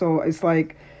thinking. And so it's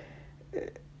like,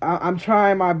 I'm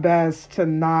trying my best to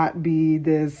not be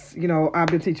this, I've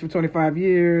been teaching for 25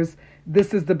 years.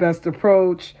 This is the best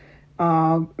approach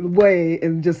way,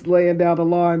 and just laying down the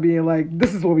law and being like,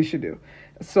 this is what we should do.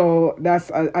 So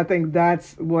I think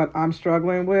that's what I'm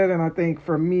struggling with. And I think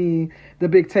for me, the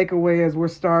big takeaway is we're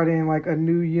starting like a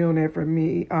new unit for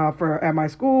me at my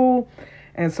school.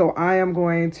 And so I am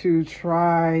going to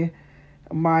try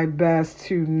my best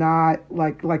to not,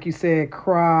 like you said,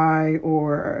 cry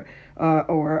or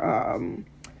and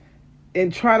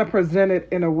try to present it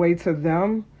in a way to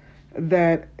them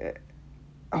that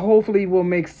hopefully will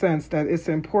make sense, that it's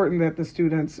important that the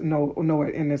students know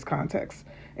it in this context,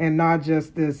 and not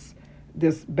just this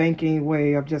banking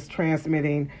way of just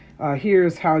transmitting,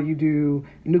 here's how you do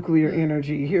nuclear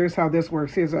energy, here's how this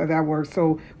works, here's how that works.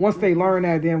 So once they learn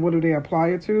that, then what do they apply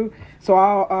it to?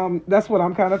 So that's what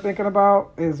I'm kind of thinking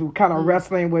about, is kind of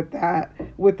wrestling with that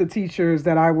with the teachers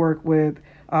that I work with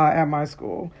at my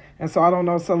school. And so I don't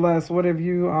know, Celeste, what have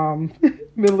you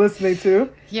been listening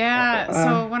to? Yeah,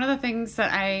 so one of the things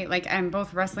that I'm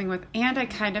both wrestling with, and I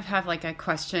kind of have like a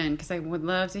question, because I would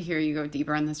love to hear you go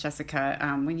deeper on this, Jessica.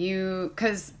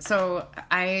 So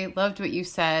I loved what you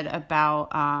said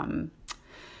about,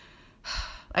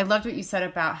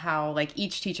 how like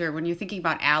each teacher, when you're thinking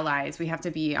about allies, we have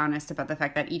to be honest about the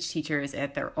fact that each teacher is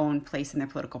at their own place in their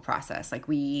political process. Like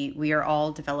we are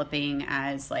all developing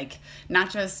as like not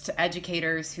just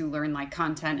educators who learn like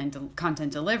content and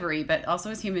content delivery, but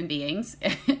also as human beings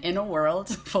in a world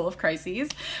full of crises.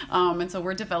 And so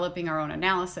we're developing our own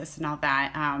analysis and all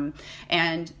that.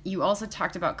 And you also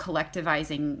talked about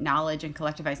collectivizing knowledge and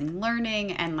collectivizing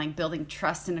learning and like building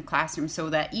trust in a classroom, so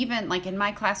that even like in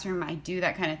my classroom, I do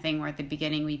that kind kind of thing where at the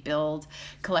beginning we build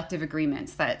collective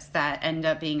agreements that end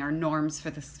up being our norms for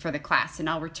the class. And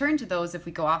I'll return to those if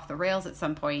we go off the rails at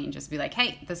some point and just be like,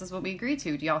 hey, this is what we agreed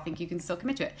to. Do y'all think you can still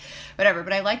commit to it? Whatever.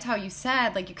 But I liked how you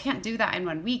said, like, you can't do that in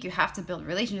 1 week. You have to build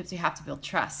relationships. You have to build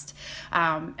trust.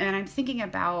 And I'm thinking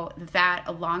about that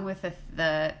along with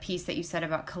the piece that you said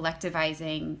about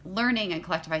collectivizing learning and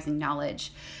collectivizing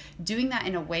knowledge. Doing that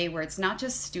in a way where it's not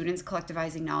just students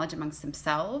collectivizing knowledge amongst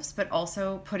themselves, but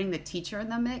also putting the teacher in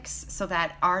the mix so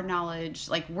that our knowledge,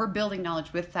 like, we're building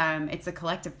knowledge with them. It's a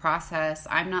collective process.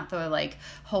 I'm not the like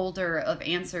holder of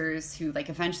answers who like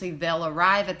eventually they'll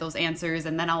arrive at those answers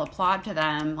and then I'll applaud to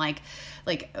them. Like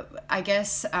I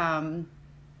guess, I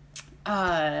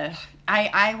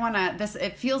want to, this,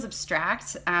 it feels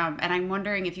abstract, and I'm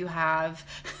wondering if you have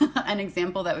an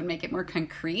example that would make it more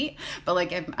concrete, but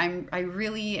like, I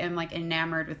really am like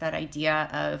enamored with that idea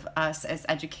of us as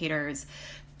educators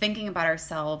thinking about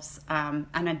ourselves, on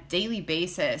a daily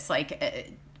basis,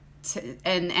 like,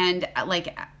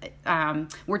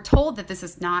 we're told that this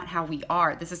is not how we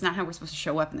are. This is not how we're supposed to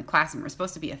show up in the classroom. We're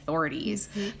supposed to be authorities,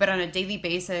 but on a daily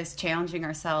basis, challenging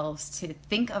ourselves to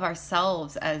think of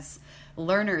ourselves as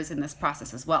learners in this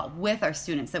process as well with our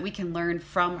students, that we can learn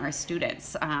from our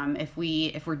students if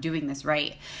we're doing this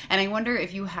right. And I wonder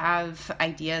if you have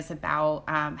ideas about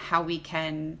how we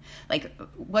can, like,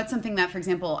 what's something that, for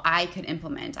example, I could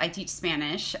implement. I teach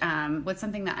Spanish. What's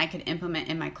something that I could implement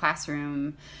in my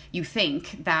classroom, you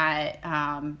think, that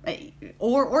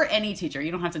or any teacher,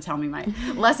 you don't have to tell me my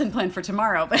lesson plan for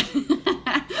tomorrow,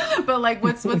 but like,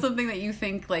 what's something that you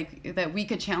think, like, that we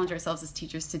could challenge ourselves as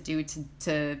teachers to do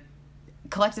to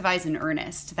collectivize in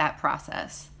earnest that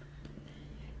process?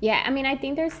 Yeah, I mean, I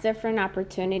think there's different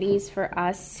opportunities for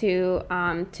us to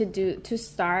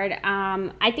start.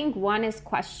 I think one is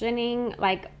questioning,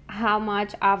 like, how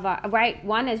much of a, right?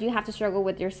 One is you have to struggle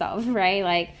with yourself, right?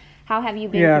 Like, how have you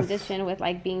been conditioned with,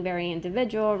 like, being very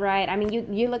individual, right? I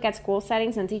mean, you look at school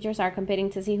settings and teachers are competing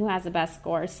to see who has the best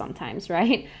scores sometimes,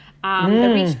 right?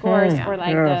 The reach scores or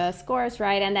like the scores,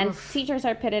 right? And then teachers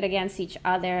are pitted against each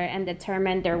other and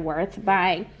determine their worth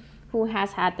by who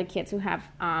has had the kids who have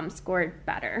scored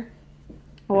better.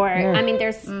 Or, I mean,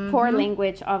 there's poor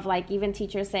language of, like, even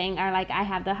teachers saying are like, I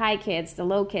have the high kids, the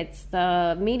low kids,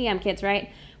 the medium kids,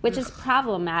 right? Which is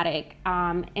problematic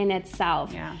in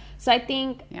itself. Yeah. So I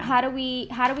think, how do we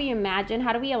imagine,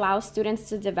 how do we allow students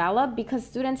to develop? Because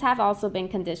students have also been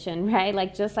conditioned, right?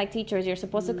 Like, just like teachers, you're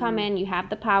supposed to come in, you have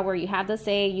the power, you have the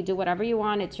say, you do whatever you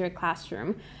want, it's your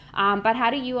classroom. But how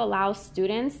do you allow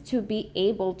students to be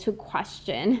able to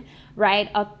question, right,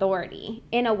 authority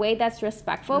in a way that's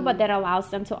respectful, but that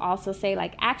allows them to also say,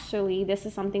 like, actually, this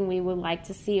is something we would like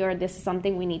to see, or this is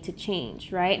something we need to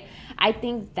change, right? I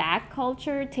think that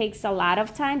culture takes a lot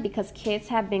of time because kids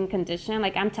have been conditioned.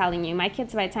 Like, I'm telling you, my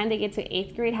kids, by the time they get to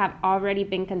 8th grade, have already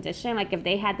been conditioned. Like, if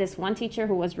they had this one teacher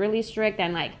who was really strict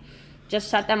and, like, just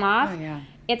shut them off,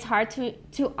 it's hard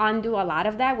to undo a lot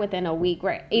of that within a week,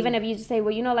 where even if you just say,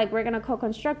 well, you know, like, we're going to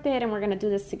co-construct it and we're going to do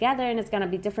this together and it's going to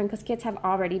be different because kids have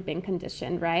already been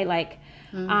conditioned, right? Like,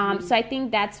 so I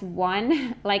think that's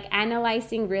one, like,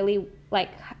 analyzing really,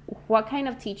 like, what kind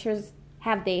of teachers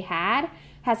have they had?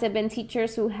 Has it been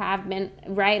teachers who have been,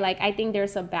 right? Like, I think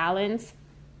there's a balance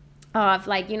of,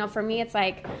 like, you know, for me, it's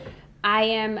like,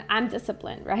 I'm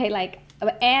disciplined, right? Like,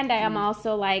 and I am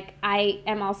also, like, I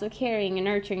am also caring and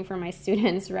nurturing for my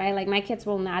students, right? Like, my kids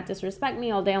will not disrespect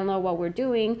me, or they'll know what we're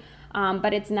doing,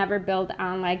 but it's never built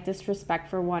on, like, disrespect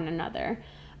for one another.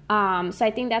 So I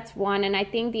think that's one. And I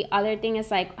think the other thing is,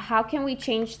 like, how can we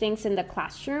change things in the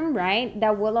classroom, right,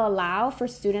 that will allow for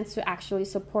students to actually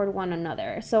support one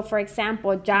another? So, for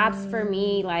example, jobs for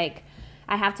me, like,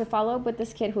 I have to follow up with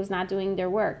this kid who's not doing their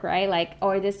work, right? Like,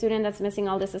 or the student that's missing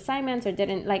all these assignments or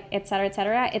didn't, like, et cetera, et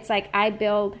cetera. It's like, I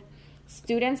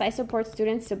support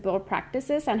students to build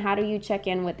practices on how do you check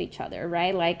in with each other,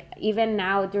 right? Like, even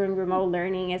now during remote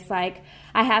learning, it's like,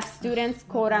 I have students,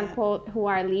 quote unquote, who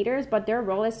are leaders, but their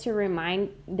role is to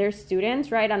remind their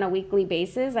students, right, on a weekly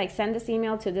basis, like, send this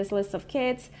email to this list of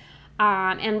kids,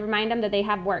 and remind them that they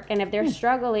have work. And if they're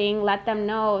struggling, let them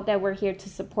know that we're here to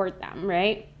support them,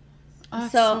 right? Oh,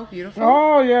 so beautiful.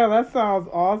 Oh yeah, that sounds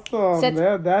awesome.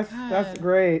 So that's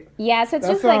great. Yeah, so it's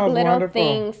that just like little wonderful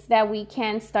things that we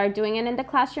can start doing, and in the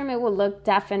classroom it will look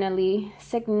definitely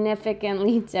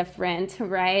significantly different,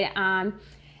 right?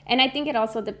 And I think it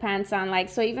also depends on, like,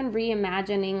 so even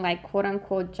reimagining, like, quote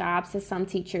unquote jobs, as some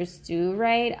teachers do,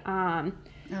 right?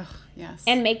 Yes.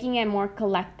 And making it more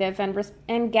collective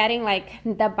and getting, like,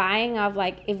 the buying of,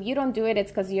 like, if you don't do it,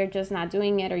 it's because you're just not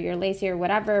doing it or you're lazy or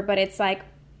whatever. But it's like,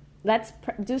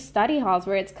 do study halls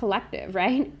where it's collective,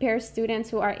 right? Pair students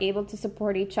who are able to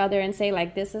support each other and say,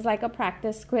 like, this is like a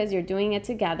practice quiz, you're doing it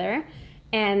together.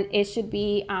 And it should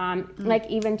be like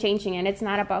even changing. And it's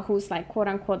not about who's like, quote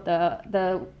unquote,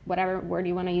 the whatever word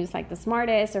you want to use, like the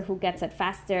smartest or who gets it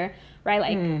faster, right?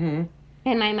 Like in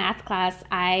my math class,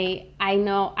 I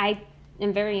know I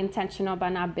am very intentional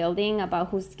about not building about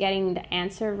who's getting the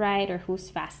answer right or who's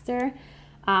faster.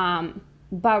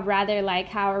 But rather like,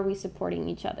 how are we supporting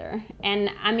each other? And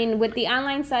I mean, with the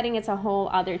online setting, it's a whole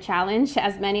other challenge,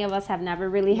 as many of us have never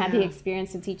really had the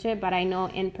experience to teach it. But I know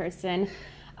in person,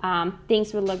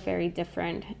 things would look very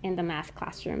different in the math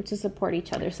classroom to support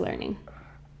each other's learning.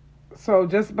 So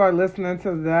just by listening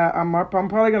to that, I'm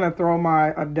probably going to throw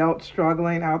my adult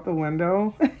struggling out the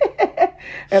window.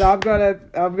 And I'm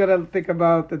gonna think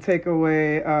about the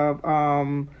takeaway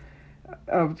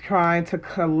of trying to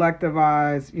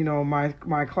collectivize,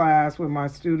 my class with my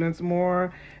students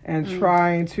more, and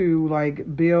trying to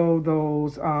like build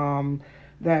those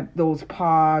those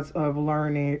pods of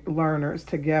learners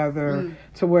together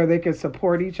to where they could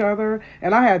support each other.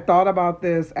 And I had thought about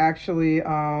this actually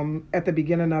at the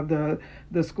beginning of the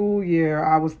school year.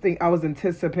 I was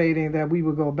anticipating that we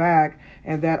would go back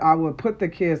and that I would put the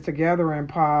kids together in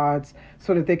pods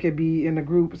so that they could be in a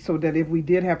group, so that if we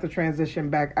did have to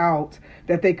transition back out,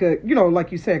 that they could,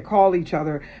 like you said, call each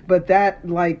other. But that,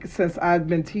 like, since I've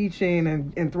been teaching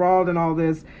and enthralled in all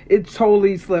this, it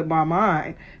totally slipped my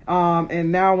mind.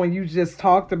 And now when you just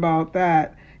talked about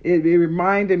that, it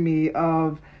reminded me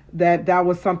of that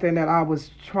was something that I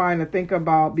was trying to think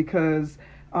about, because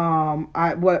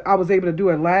I was able to do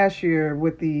it last year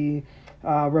with the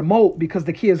remote, because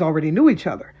the kids already knew each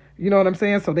other. You know what I'm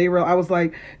saying? So I was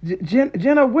like,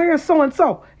 Jenna, where's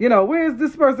so-and-so? Where's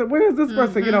this person? Where's this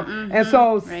person? And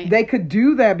so they could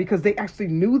do that because they actually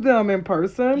knew them in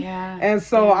person. Yeah. And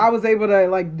so I was able to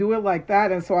like do it like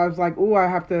that. And so I was like, I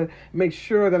have to make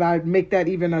sure that I make that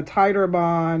even a tighter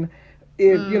bond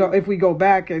if we go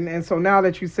back. And so now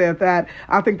that you said that,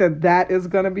 I think that is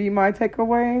going to be my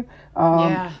takeaway,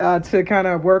 to kind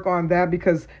of work on that,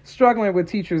 because struggling with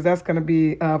teachers, that's going to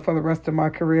be for the rest of my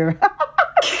career.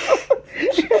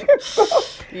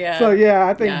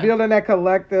 I think building that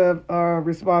collective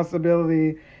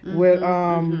responsibility with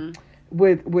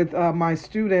my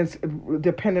students,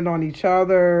 dependent on each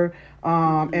other,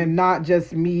 and not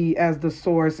just me as the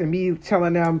source and me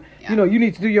telling them, you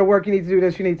need to do your work, you need to do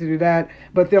this, you need to do that,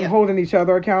 but them holding each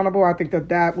other accountable. I think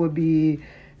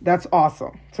that's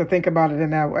awesome to think about it in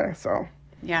that way.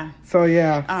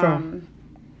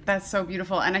 That's so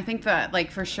beautiful. And I think that, like,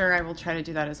 for sure, I will try to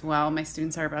do that as well. My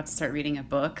students are about to start reading a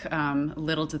book.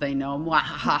 Little do they know. Like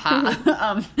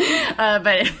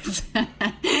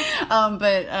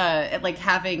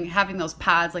having those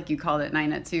pods, like you called it,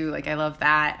 Nina, too. Like, I love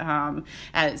that,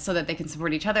 so that they can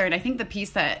support each other. And I think the piece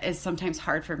that is sometimes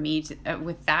hard for me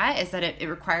with that is that it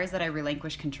requires that I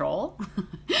relinquish control.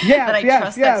 That I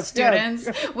trust that students,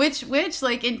 which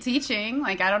like in teaching,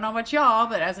 like, I don't know about y'all,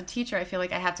 but as a teacher, I feel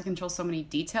like I have to control so many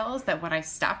details that when I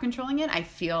stop controlling it, I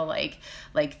feel like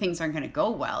things aren't going to go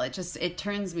well. It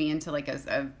turns me into like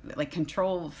a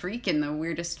control freak in the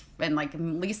weirdest and like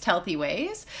least healthy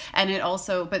ways. And it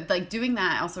also, but like doing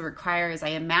that also requires, I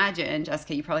imagine,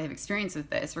 Jessica, you probably have experience with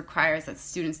this, requires that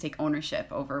students take ownership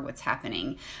over what's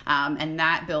happening. And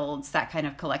that builds that kind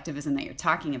of collectivism that you're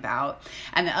talking about.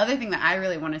 And the other thing that I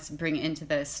really wanted to bring into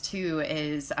this too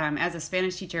is, as a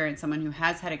Spanish teacher and someone who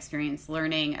has had experience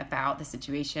learning about the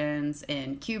situations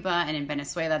in Cuba and in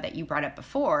Venezuela that you brought up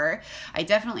before, I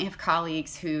definitely have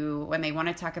colleagues who, when they want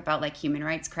to talk about like human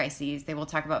rights crises, they will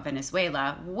talk about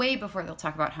Venezuela way before they'll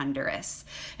talk about Honduras.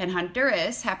 And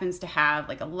Honduras happens to have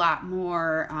like a lot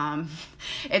more,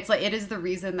 it is the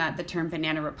reason that the term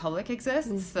banana republic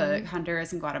exists, the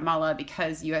Honduras and Guatemala,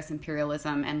 because U.S.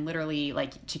 imperialism and literally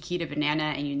like Chiquita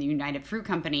Banana and the United Fruit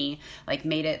Company like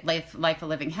made it life a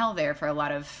living hell there for a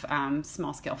lot of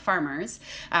small scale farmers.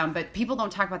 But people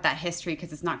don't talk about that history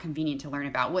because it's not convenient to learn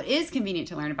about. What is convenient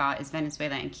to learn about is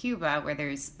Venezuela and Cuba, where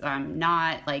there's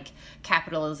not like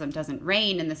capitalism doesn't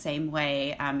reign in the same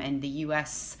way, and the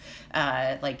U.S.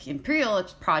 Like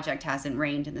imperialist project hasn't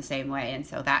reigned in the same way, and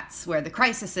so that's where the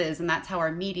crisis is, and that's how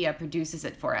our media produces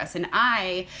it for us. And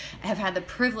I have had the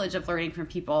privilege of learning from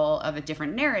people of a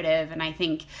different narrative, and I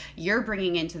think you're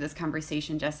bringing into this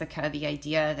conversation, Jessica, the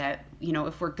idea that,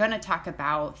 if we're going to talk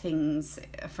about things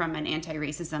from an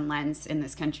anti-racism lens in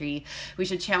this country, we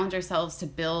should challenge ourselves to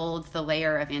build the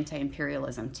layer of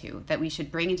anti-imperialism too, that we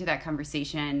should bring into that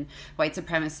conversation white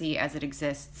supremacy as it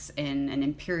exists in an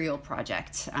imperial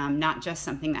project, not just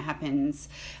something something that happens,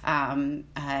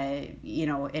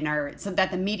 so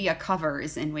that the media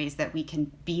covers in ways that we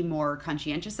can be more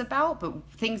conscientious about, but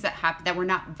things that happen that we're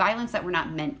not, violence that we're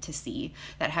not meant to see,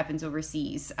 that happens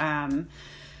overseas.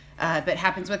 But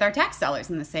happens with our tax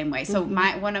dollars in the same way. So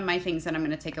one of my things that I'm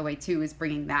going to take away too is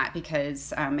bringing that,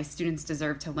 because my students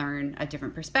deserve to learn a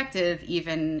different perspective,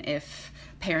 even if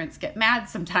parents get mad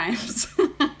sometimes.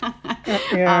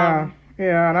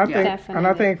 And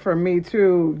I think for me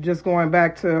too, just going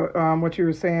back to what you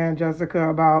were saying, Jessica,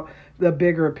 about the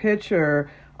bigger picture,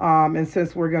 and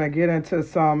since we're going to get into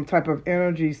some type of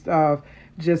energy stuff,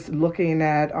 just looking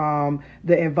at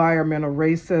the environmental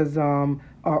racism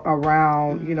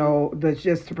around,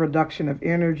 the production of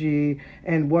energy,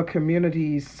 and what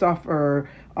communities suffer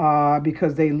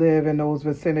because they live in those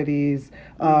vicinities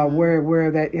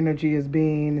where that energy is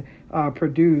being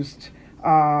produced,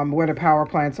 where the power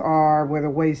plants are, where the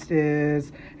waste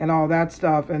is, and all that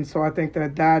stuff. And so I think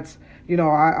that's,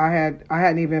 I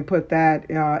hadn't even put that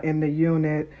in the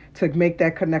unit to make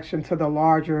that connection to the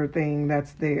larger thing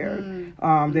that's there,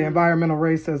 the environmental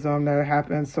racism that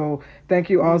happens. So thank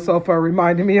you also for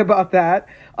reminding me about that.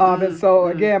 And so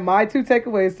again, my two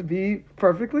takeaways, to be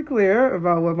perfectly clear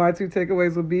about what my two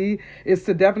takeaways will be, is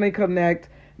to definitely connect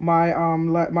my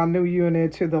my new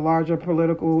unit to the larger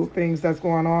political things that's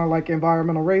going on, like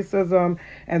environmental racism,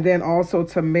 and then also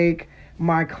to make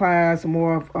my class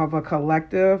more of a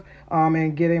collective,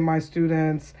 and getting my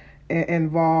students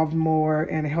involved more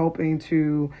in helping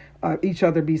to each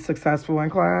other be successful in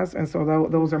class. And so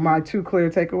those are my two clear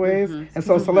takeaways. And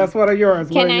so Celeste, what are yours?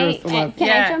 Can I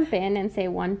jump in and say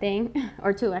one thing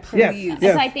or two, actually? Yes.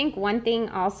 So I think one thing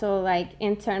also, like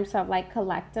in terms of like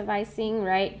collectivizing,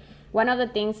 right? One of the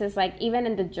things is like, even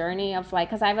in the journey of like,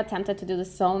 because I've attempted to do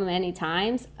this so many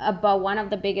times, but one of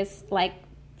the biggest like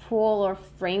pull or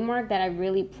framework that I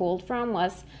really pulled from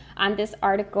was on this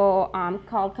article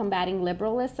called Combating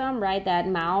Liberalism, right, that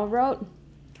Mao wrote.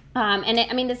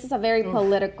 This is a very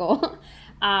political,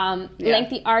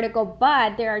 lengthy article,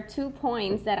 but there are 2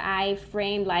 points that I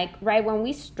framed, like, right, when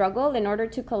we struggle in order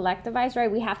to collectivize,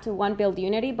 right, we have to, one, build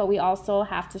unity, but we also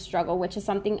have to struggle, which is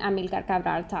something Amilcar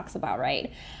Cabral talks about,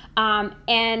 right?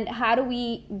 And how do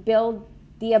we build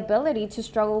the ability to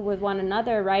struggle with one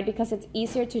another, right? Because it's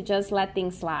easier to just let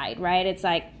things slide, right? It's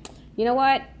like, you know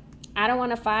what? I don't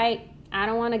want to fight. I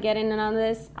don't want to get in on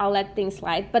this. I'll let things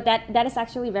slide. But that is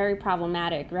actually very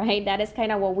problematic, right? That is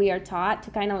kind of what we are taught,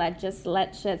 to kind of let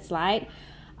shit slide.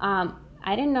 I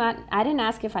didn't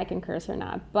ask if I can curse or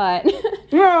not, but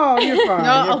no, you're fine.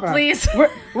 No, you're fine. Please.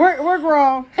 We're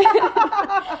grown.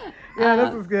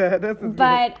 This is good.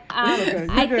 But okay.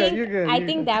 I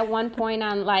think that one point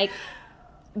on like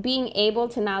being able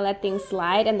to not let things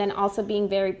slide, and then also being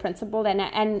very principled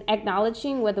and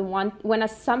acknowledging when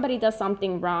somebody does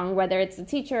something wrong, whether it's a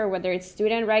teacher or whether it's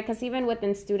student, right? Because even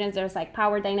within students, there's like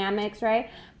power dynamics, right?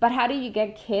 But how do you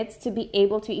get kids to be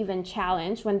able to even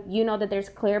challenge when you know that there's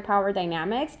clear power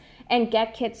dynamics, and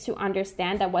get kids to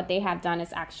understand that what they have done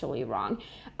is actually wrong?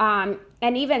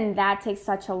 And even that takes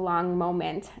such a long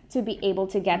moment to be able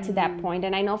to get to that point.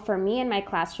 And I know for me in my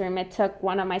classroom, it took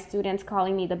one of my students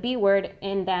calling me the B word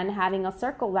and then having a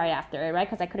circle right after it, right?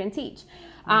 Because I couldn't teach.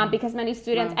 Because many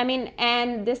students,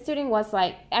 and this student was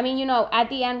like, at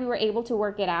the end we were able to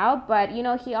work it out, but,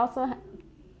 he also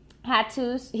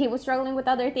he was struggling with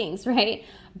other things, right?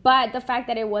 But the fact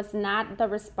that it was not the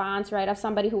response, right, of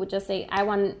somebody who would just say, I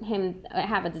want him to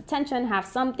have a detention, have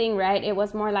something, right? It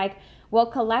was more like, well,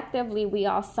 collectively, we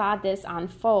all saw this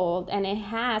unfold, and it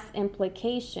has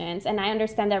implications. And I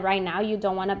understand that right now you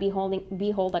don't want to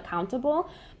be held accountable,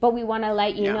 but we want to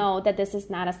let you know that this is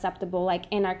not acceptable, like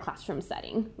in our classroom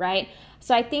setting, right?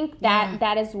 So I think that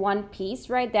that is one piece,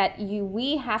 right? That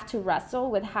we have to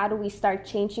wrestle with, how do we start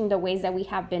changing the ways that we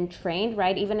have been trained,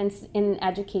 right? Even in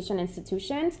education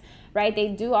institutions, right? They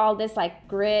do all this like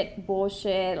grit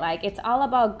bullshit, like it's all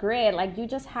about grit, like you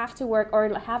just have to work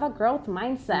or have a growth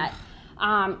mindset.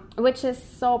 Which is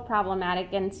so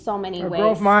problematic in so many ways.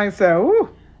 Growth mindset, ooh.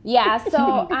 Yeah,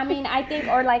 so I think,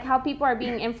 or like how people are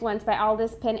being influenced by all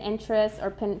this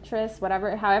Pinterest,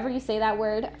 whatever, however you say that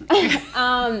word,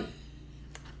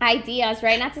 ideas,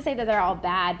 right? Not to say that they're all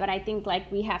bad, but I think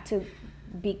like we have to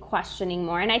be questioning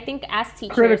more. And I think as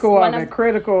teachers, critical of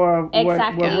what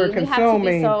we're consuming. We have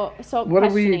to be so what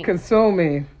are we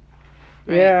consuming?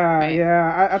 Right,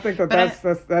 I think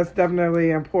that's definitely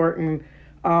important.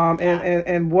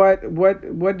 And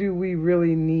what do we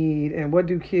really need, and what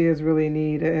do kids really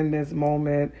need in this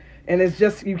moment? And it's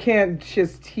just, you can't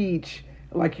just teach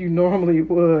like you normally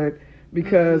would,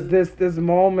 because this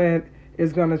moment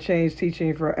is going to change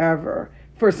teaching forever.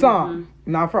 For some,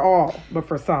 not for all, but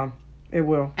for some. It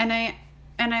will. And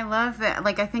I love that.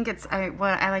 Like, I think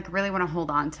I like really want to hold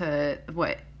on to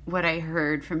what I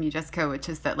heard from you, Jessica, which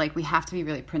is that like we have to be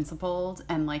really principled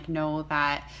and like know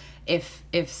that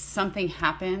if something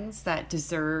happens that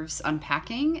deserves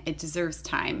unpacking, it deserves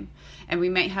time. And we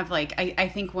might have like, I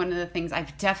think one of the things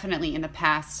I've definitely in the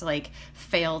past like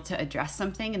failed to address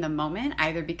something in the moment,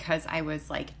 either because I was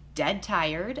like dead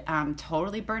tired,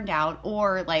 totally burned out,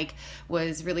 or like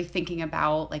was really thinking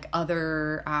about like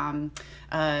other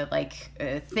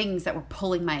things that were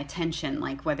pulling my attention,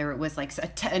 like whether it was like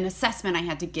an assessment I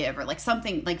had to give, or like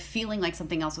something, like feeling like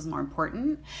something else was more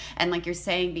important. And like you're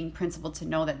saying, being principled to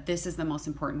know that this is the most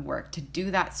important work, to do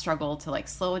that struggle, to like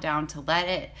slow down, to let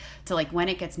it, to like when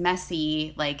it gets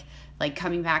messy, like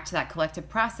coming back to that collective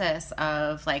process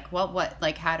of like, well, what,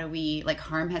 like, how do we, like,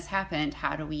 harm has happened,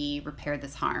 how do we repair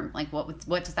this harm? Like,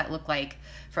 what does that look like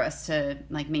for us to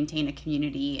like maintain a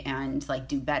community and like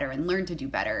do better and learn to do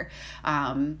better?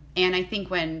 And I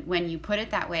think when you put it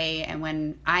that way, and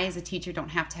when I as a teacher don't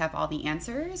have to have all the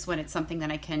answers, when it's something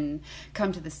that I can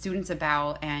come to the students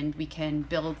about and we can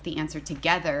build the answer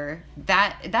together,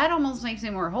 that almost makes me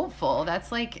more hopeful.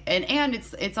 That's like, and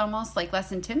it's almost like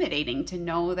less intimidating to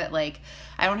know that like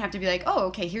I don't have to be like, oh,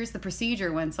 okay, here's the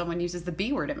procedure when someone uses the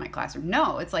B word in my classroom.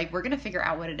 No, it's like we're gonna figure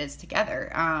out what it is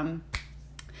together.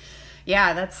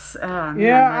 Yeah, that's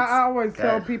I always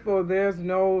tell people there's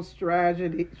no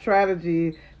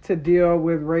strategy to deal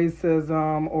with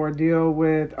racism or deal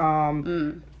with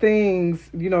things,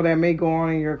 you know, that may go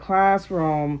on in your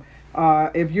classroom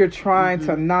if you're trying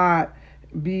to not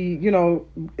be, you know,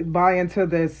 buy into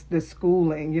this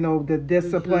schooling, you know, the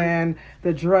discipline,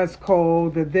 the dress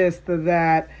code, the this, the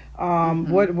that.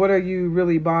 What are you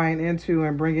really buying into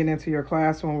and bringing into your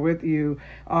classroom with you?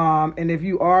 And if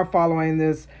you are following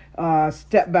this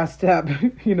step by step,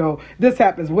 you know, this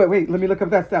happens. Wait, let me look up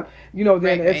that step. You know,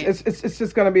 then it's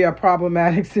just going to be a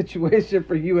problematic situation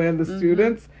for you and the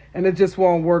students, and it just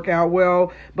won't work out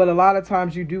well. But a lot of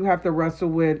times you do have to wrestle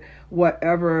with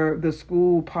whatever the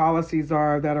school policies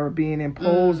are that are being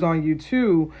imposed on you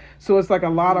too. So it's like a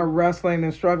lot of wrestling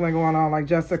and struggling going on, like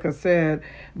Jessica said.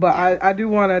 But I do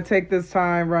want to take this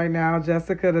time right now,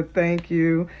 Jessica, to thank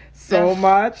you so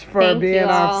much for being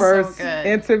our first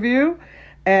interview.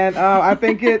 And I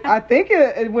think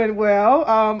it went well,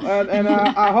 and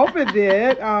I hope it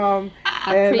did. I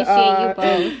appreciate you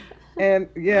both. And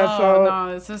yeah,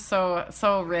 no, this is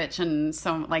so rich, and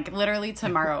so like literally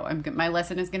tomorrow, my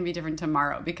lesson is going to be different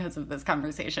tomorrow because of this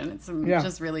conversation. I'm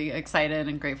just really excited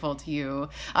and grateful to you.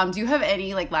 Do you have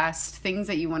any like last things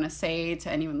that you want to say to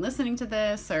anyone listening to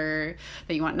this, or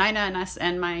that you want Nina and us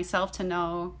and myself to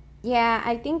know? Yeah,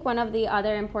 I think one of the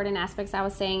other important aspects I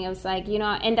was saying, it was like, you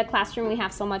know, in the classroom we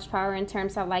have so much power in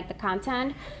terms of like the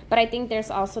content, but I think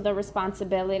there's also the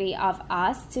responsibility of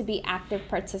us to be active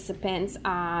participants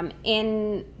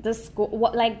in the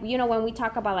school. Like, you know, when we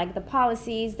talk about like the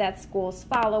policies that schools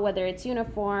follow, whether it's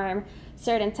uniform,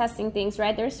 certain testing things,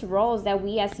 right? There's roles that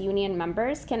we as union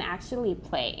members can actually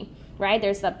play. Right?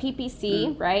 There's the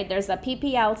PPC, right? There's the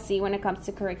PPLC when it comes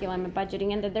to curriculum and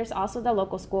budgeting, and then there's also the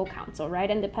local school council,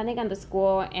 right? And depending on the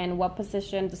school and what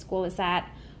position the school is at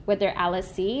with their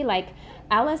LSC, like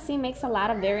LSC makes a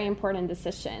lot of very important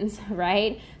decisions,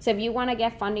 right? So if you want to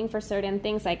get funding for certain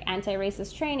things like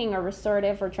anti-racist training or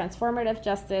restorative or transformative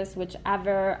justice,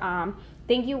 whichever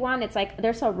thing you want, it's like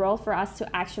there's a role for us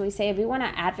to actually say, if we want to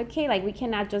advocate, like we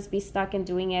cannot just be stuck in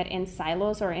doing it in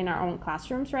silos or in our own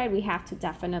classrooms, right? We have to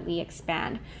definitely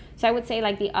expand. So I would say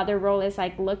like the other role is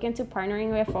like look into partnering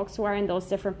with folks who are in those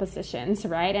different positions,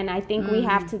 right? And I think we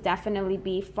have to definitely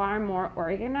be far more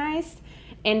organized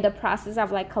in the process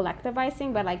of like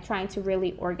collectivizing, but like trying to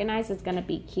really organize is going to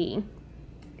be key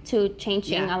to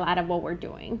changing a lot of what we're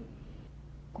doing.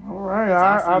 All right,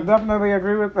 awesome. I definitely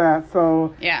agree with that.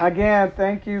 So again,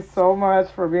 thank you so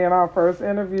much for being our first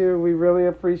interview. We really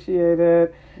appreciate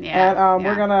it. Yeah, and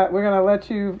we're gonna let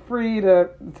you free to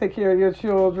take care of your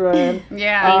children.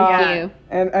 Thank you.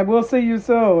 And we'll see you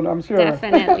soon, I'm sure.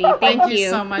 Definitely. Thank you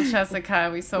so much, Jessica.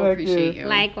 We so appreciate you.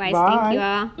 Likewise. Bye. Thank you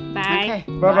all. Bye. Okay.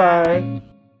 Bye-bye.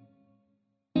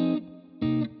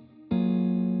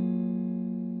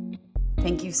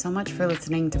 Thank you so much for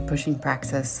listening to Pushing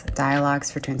Praxis,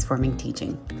 Dialogues for Transforming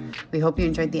Teaching. We hope you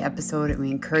enjoyed the episode, and we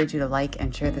encourage you to like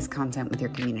and share this content with your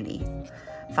community.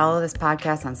 Follow this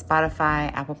podcast on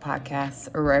Spotify, Apple Podcasts,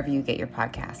 or wherever you get your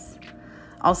podcasts.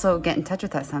 Also, get in touch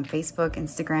with us on Facebook,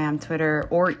 Instagram, Twitter,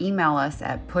 or email us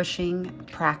at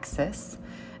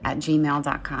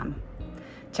pushingpraxis@gmail.com.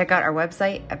 Check out our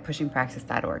website at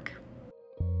pushingpraxis.org.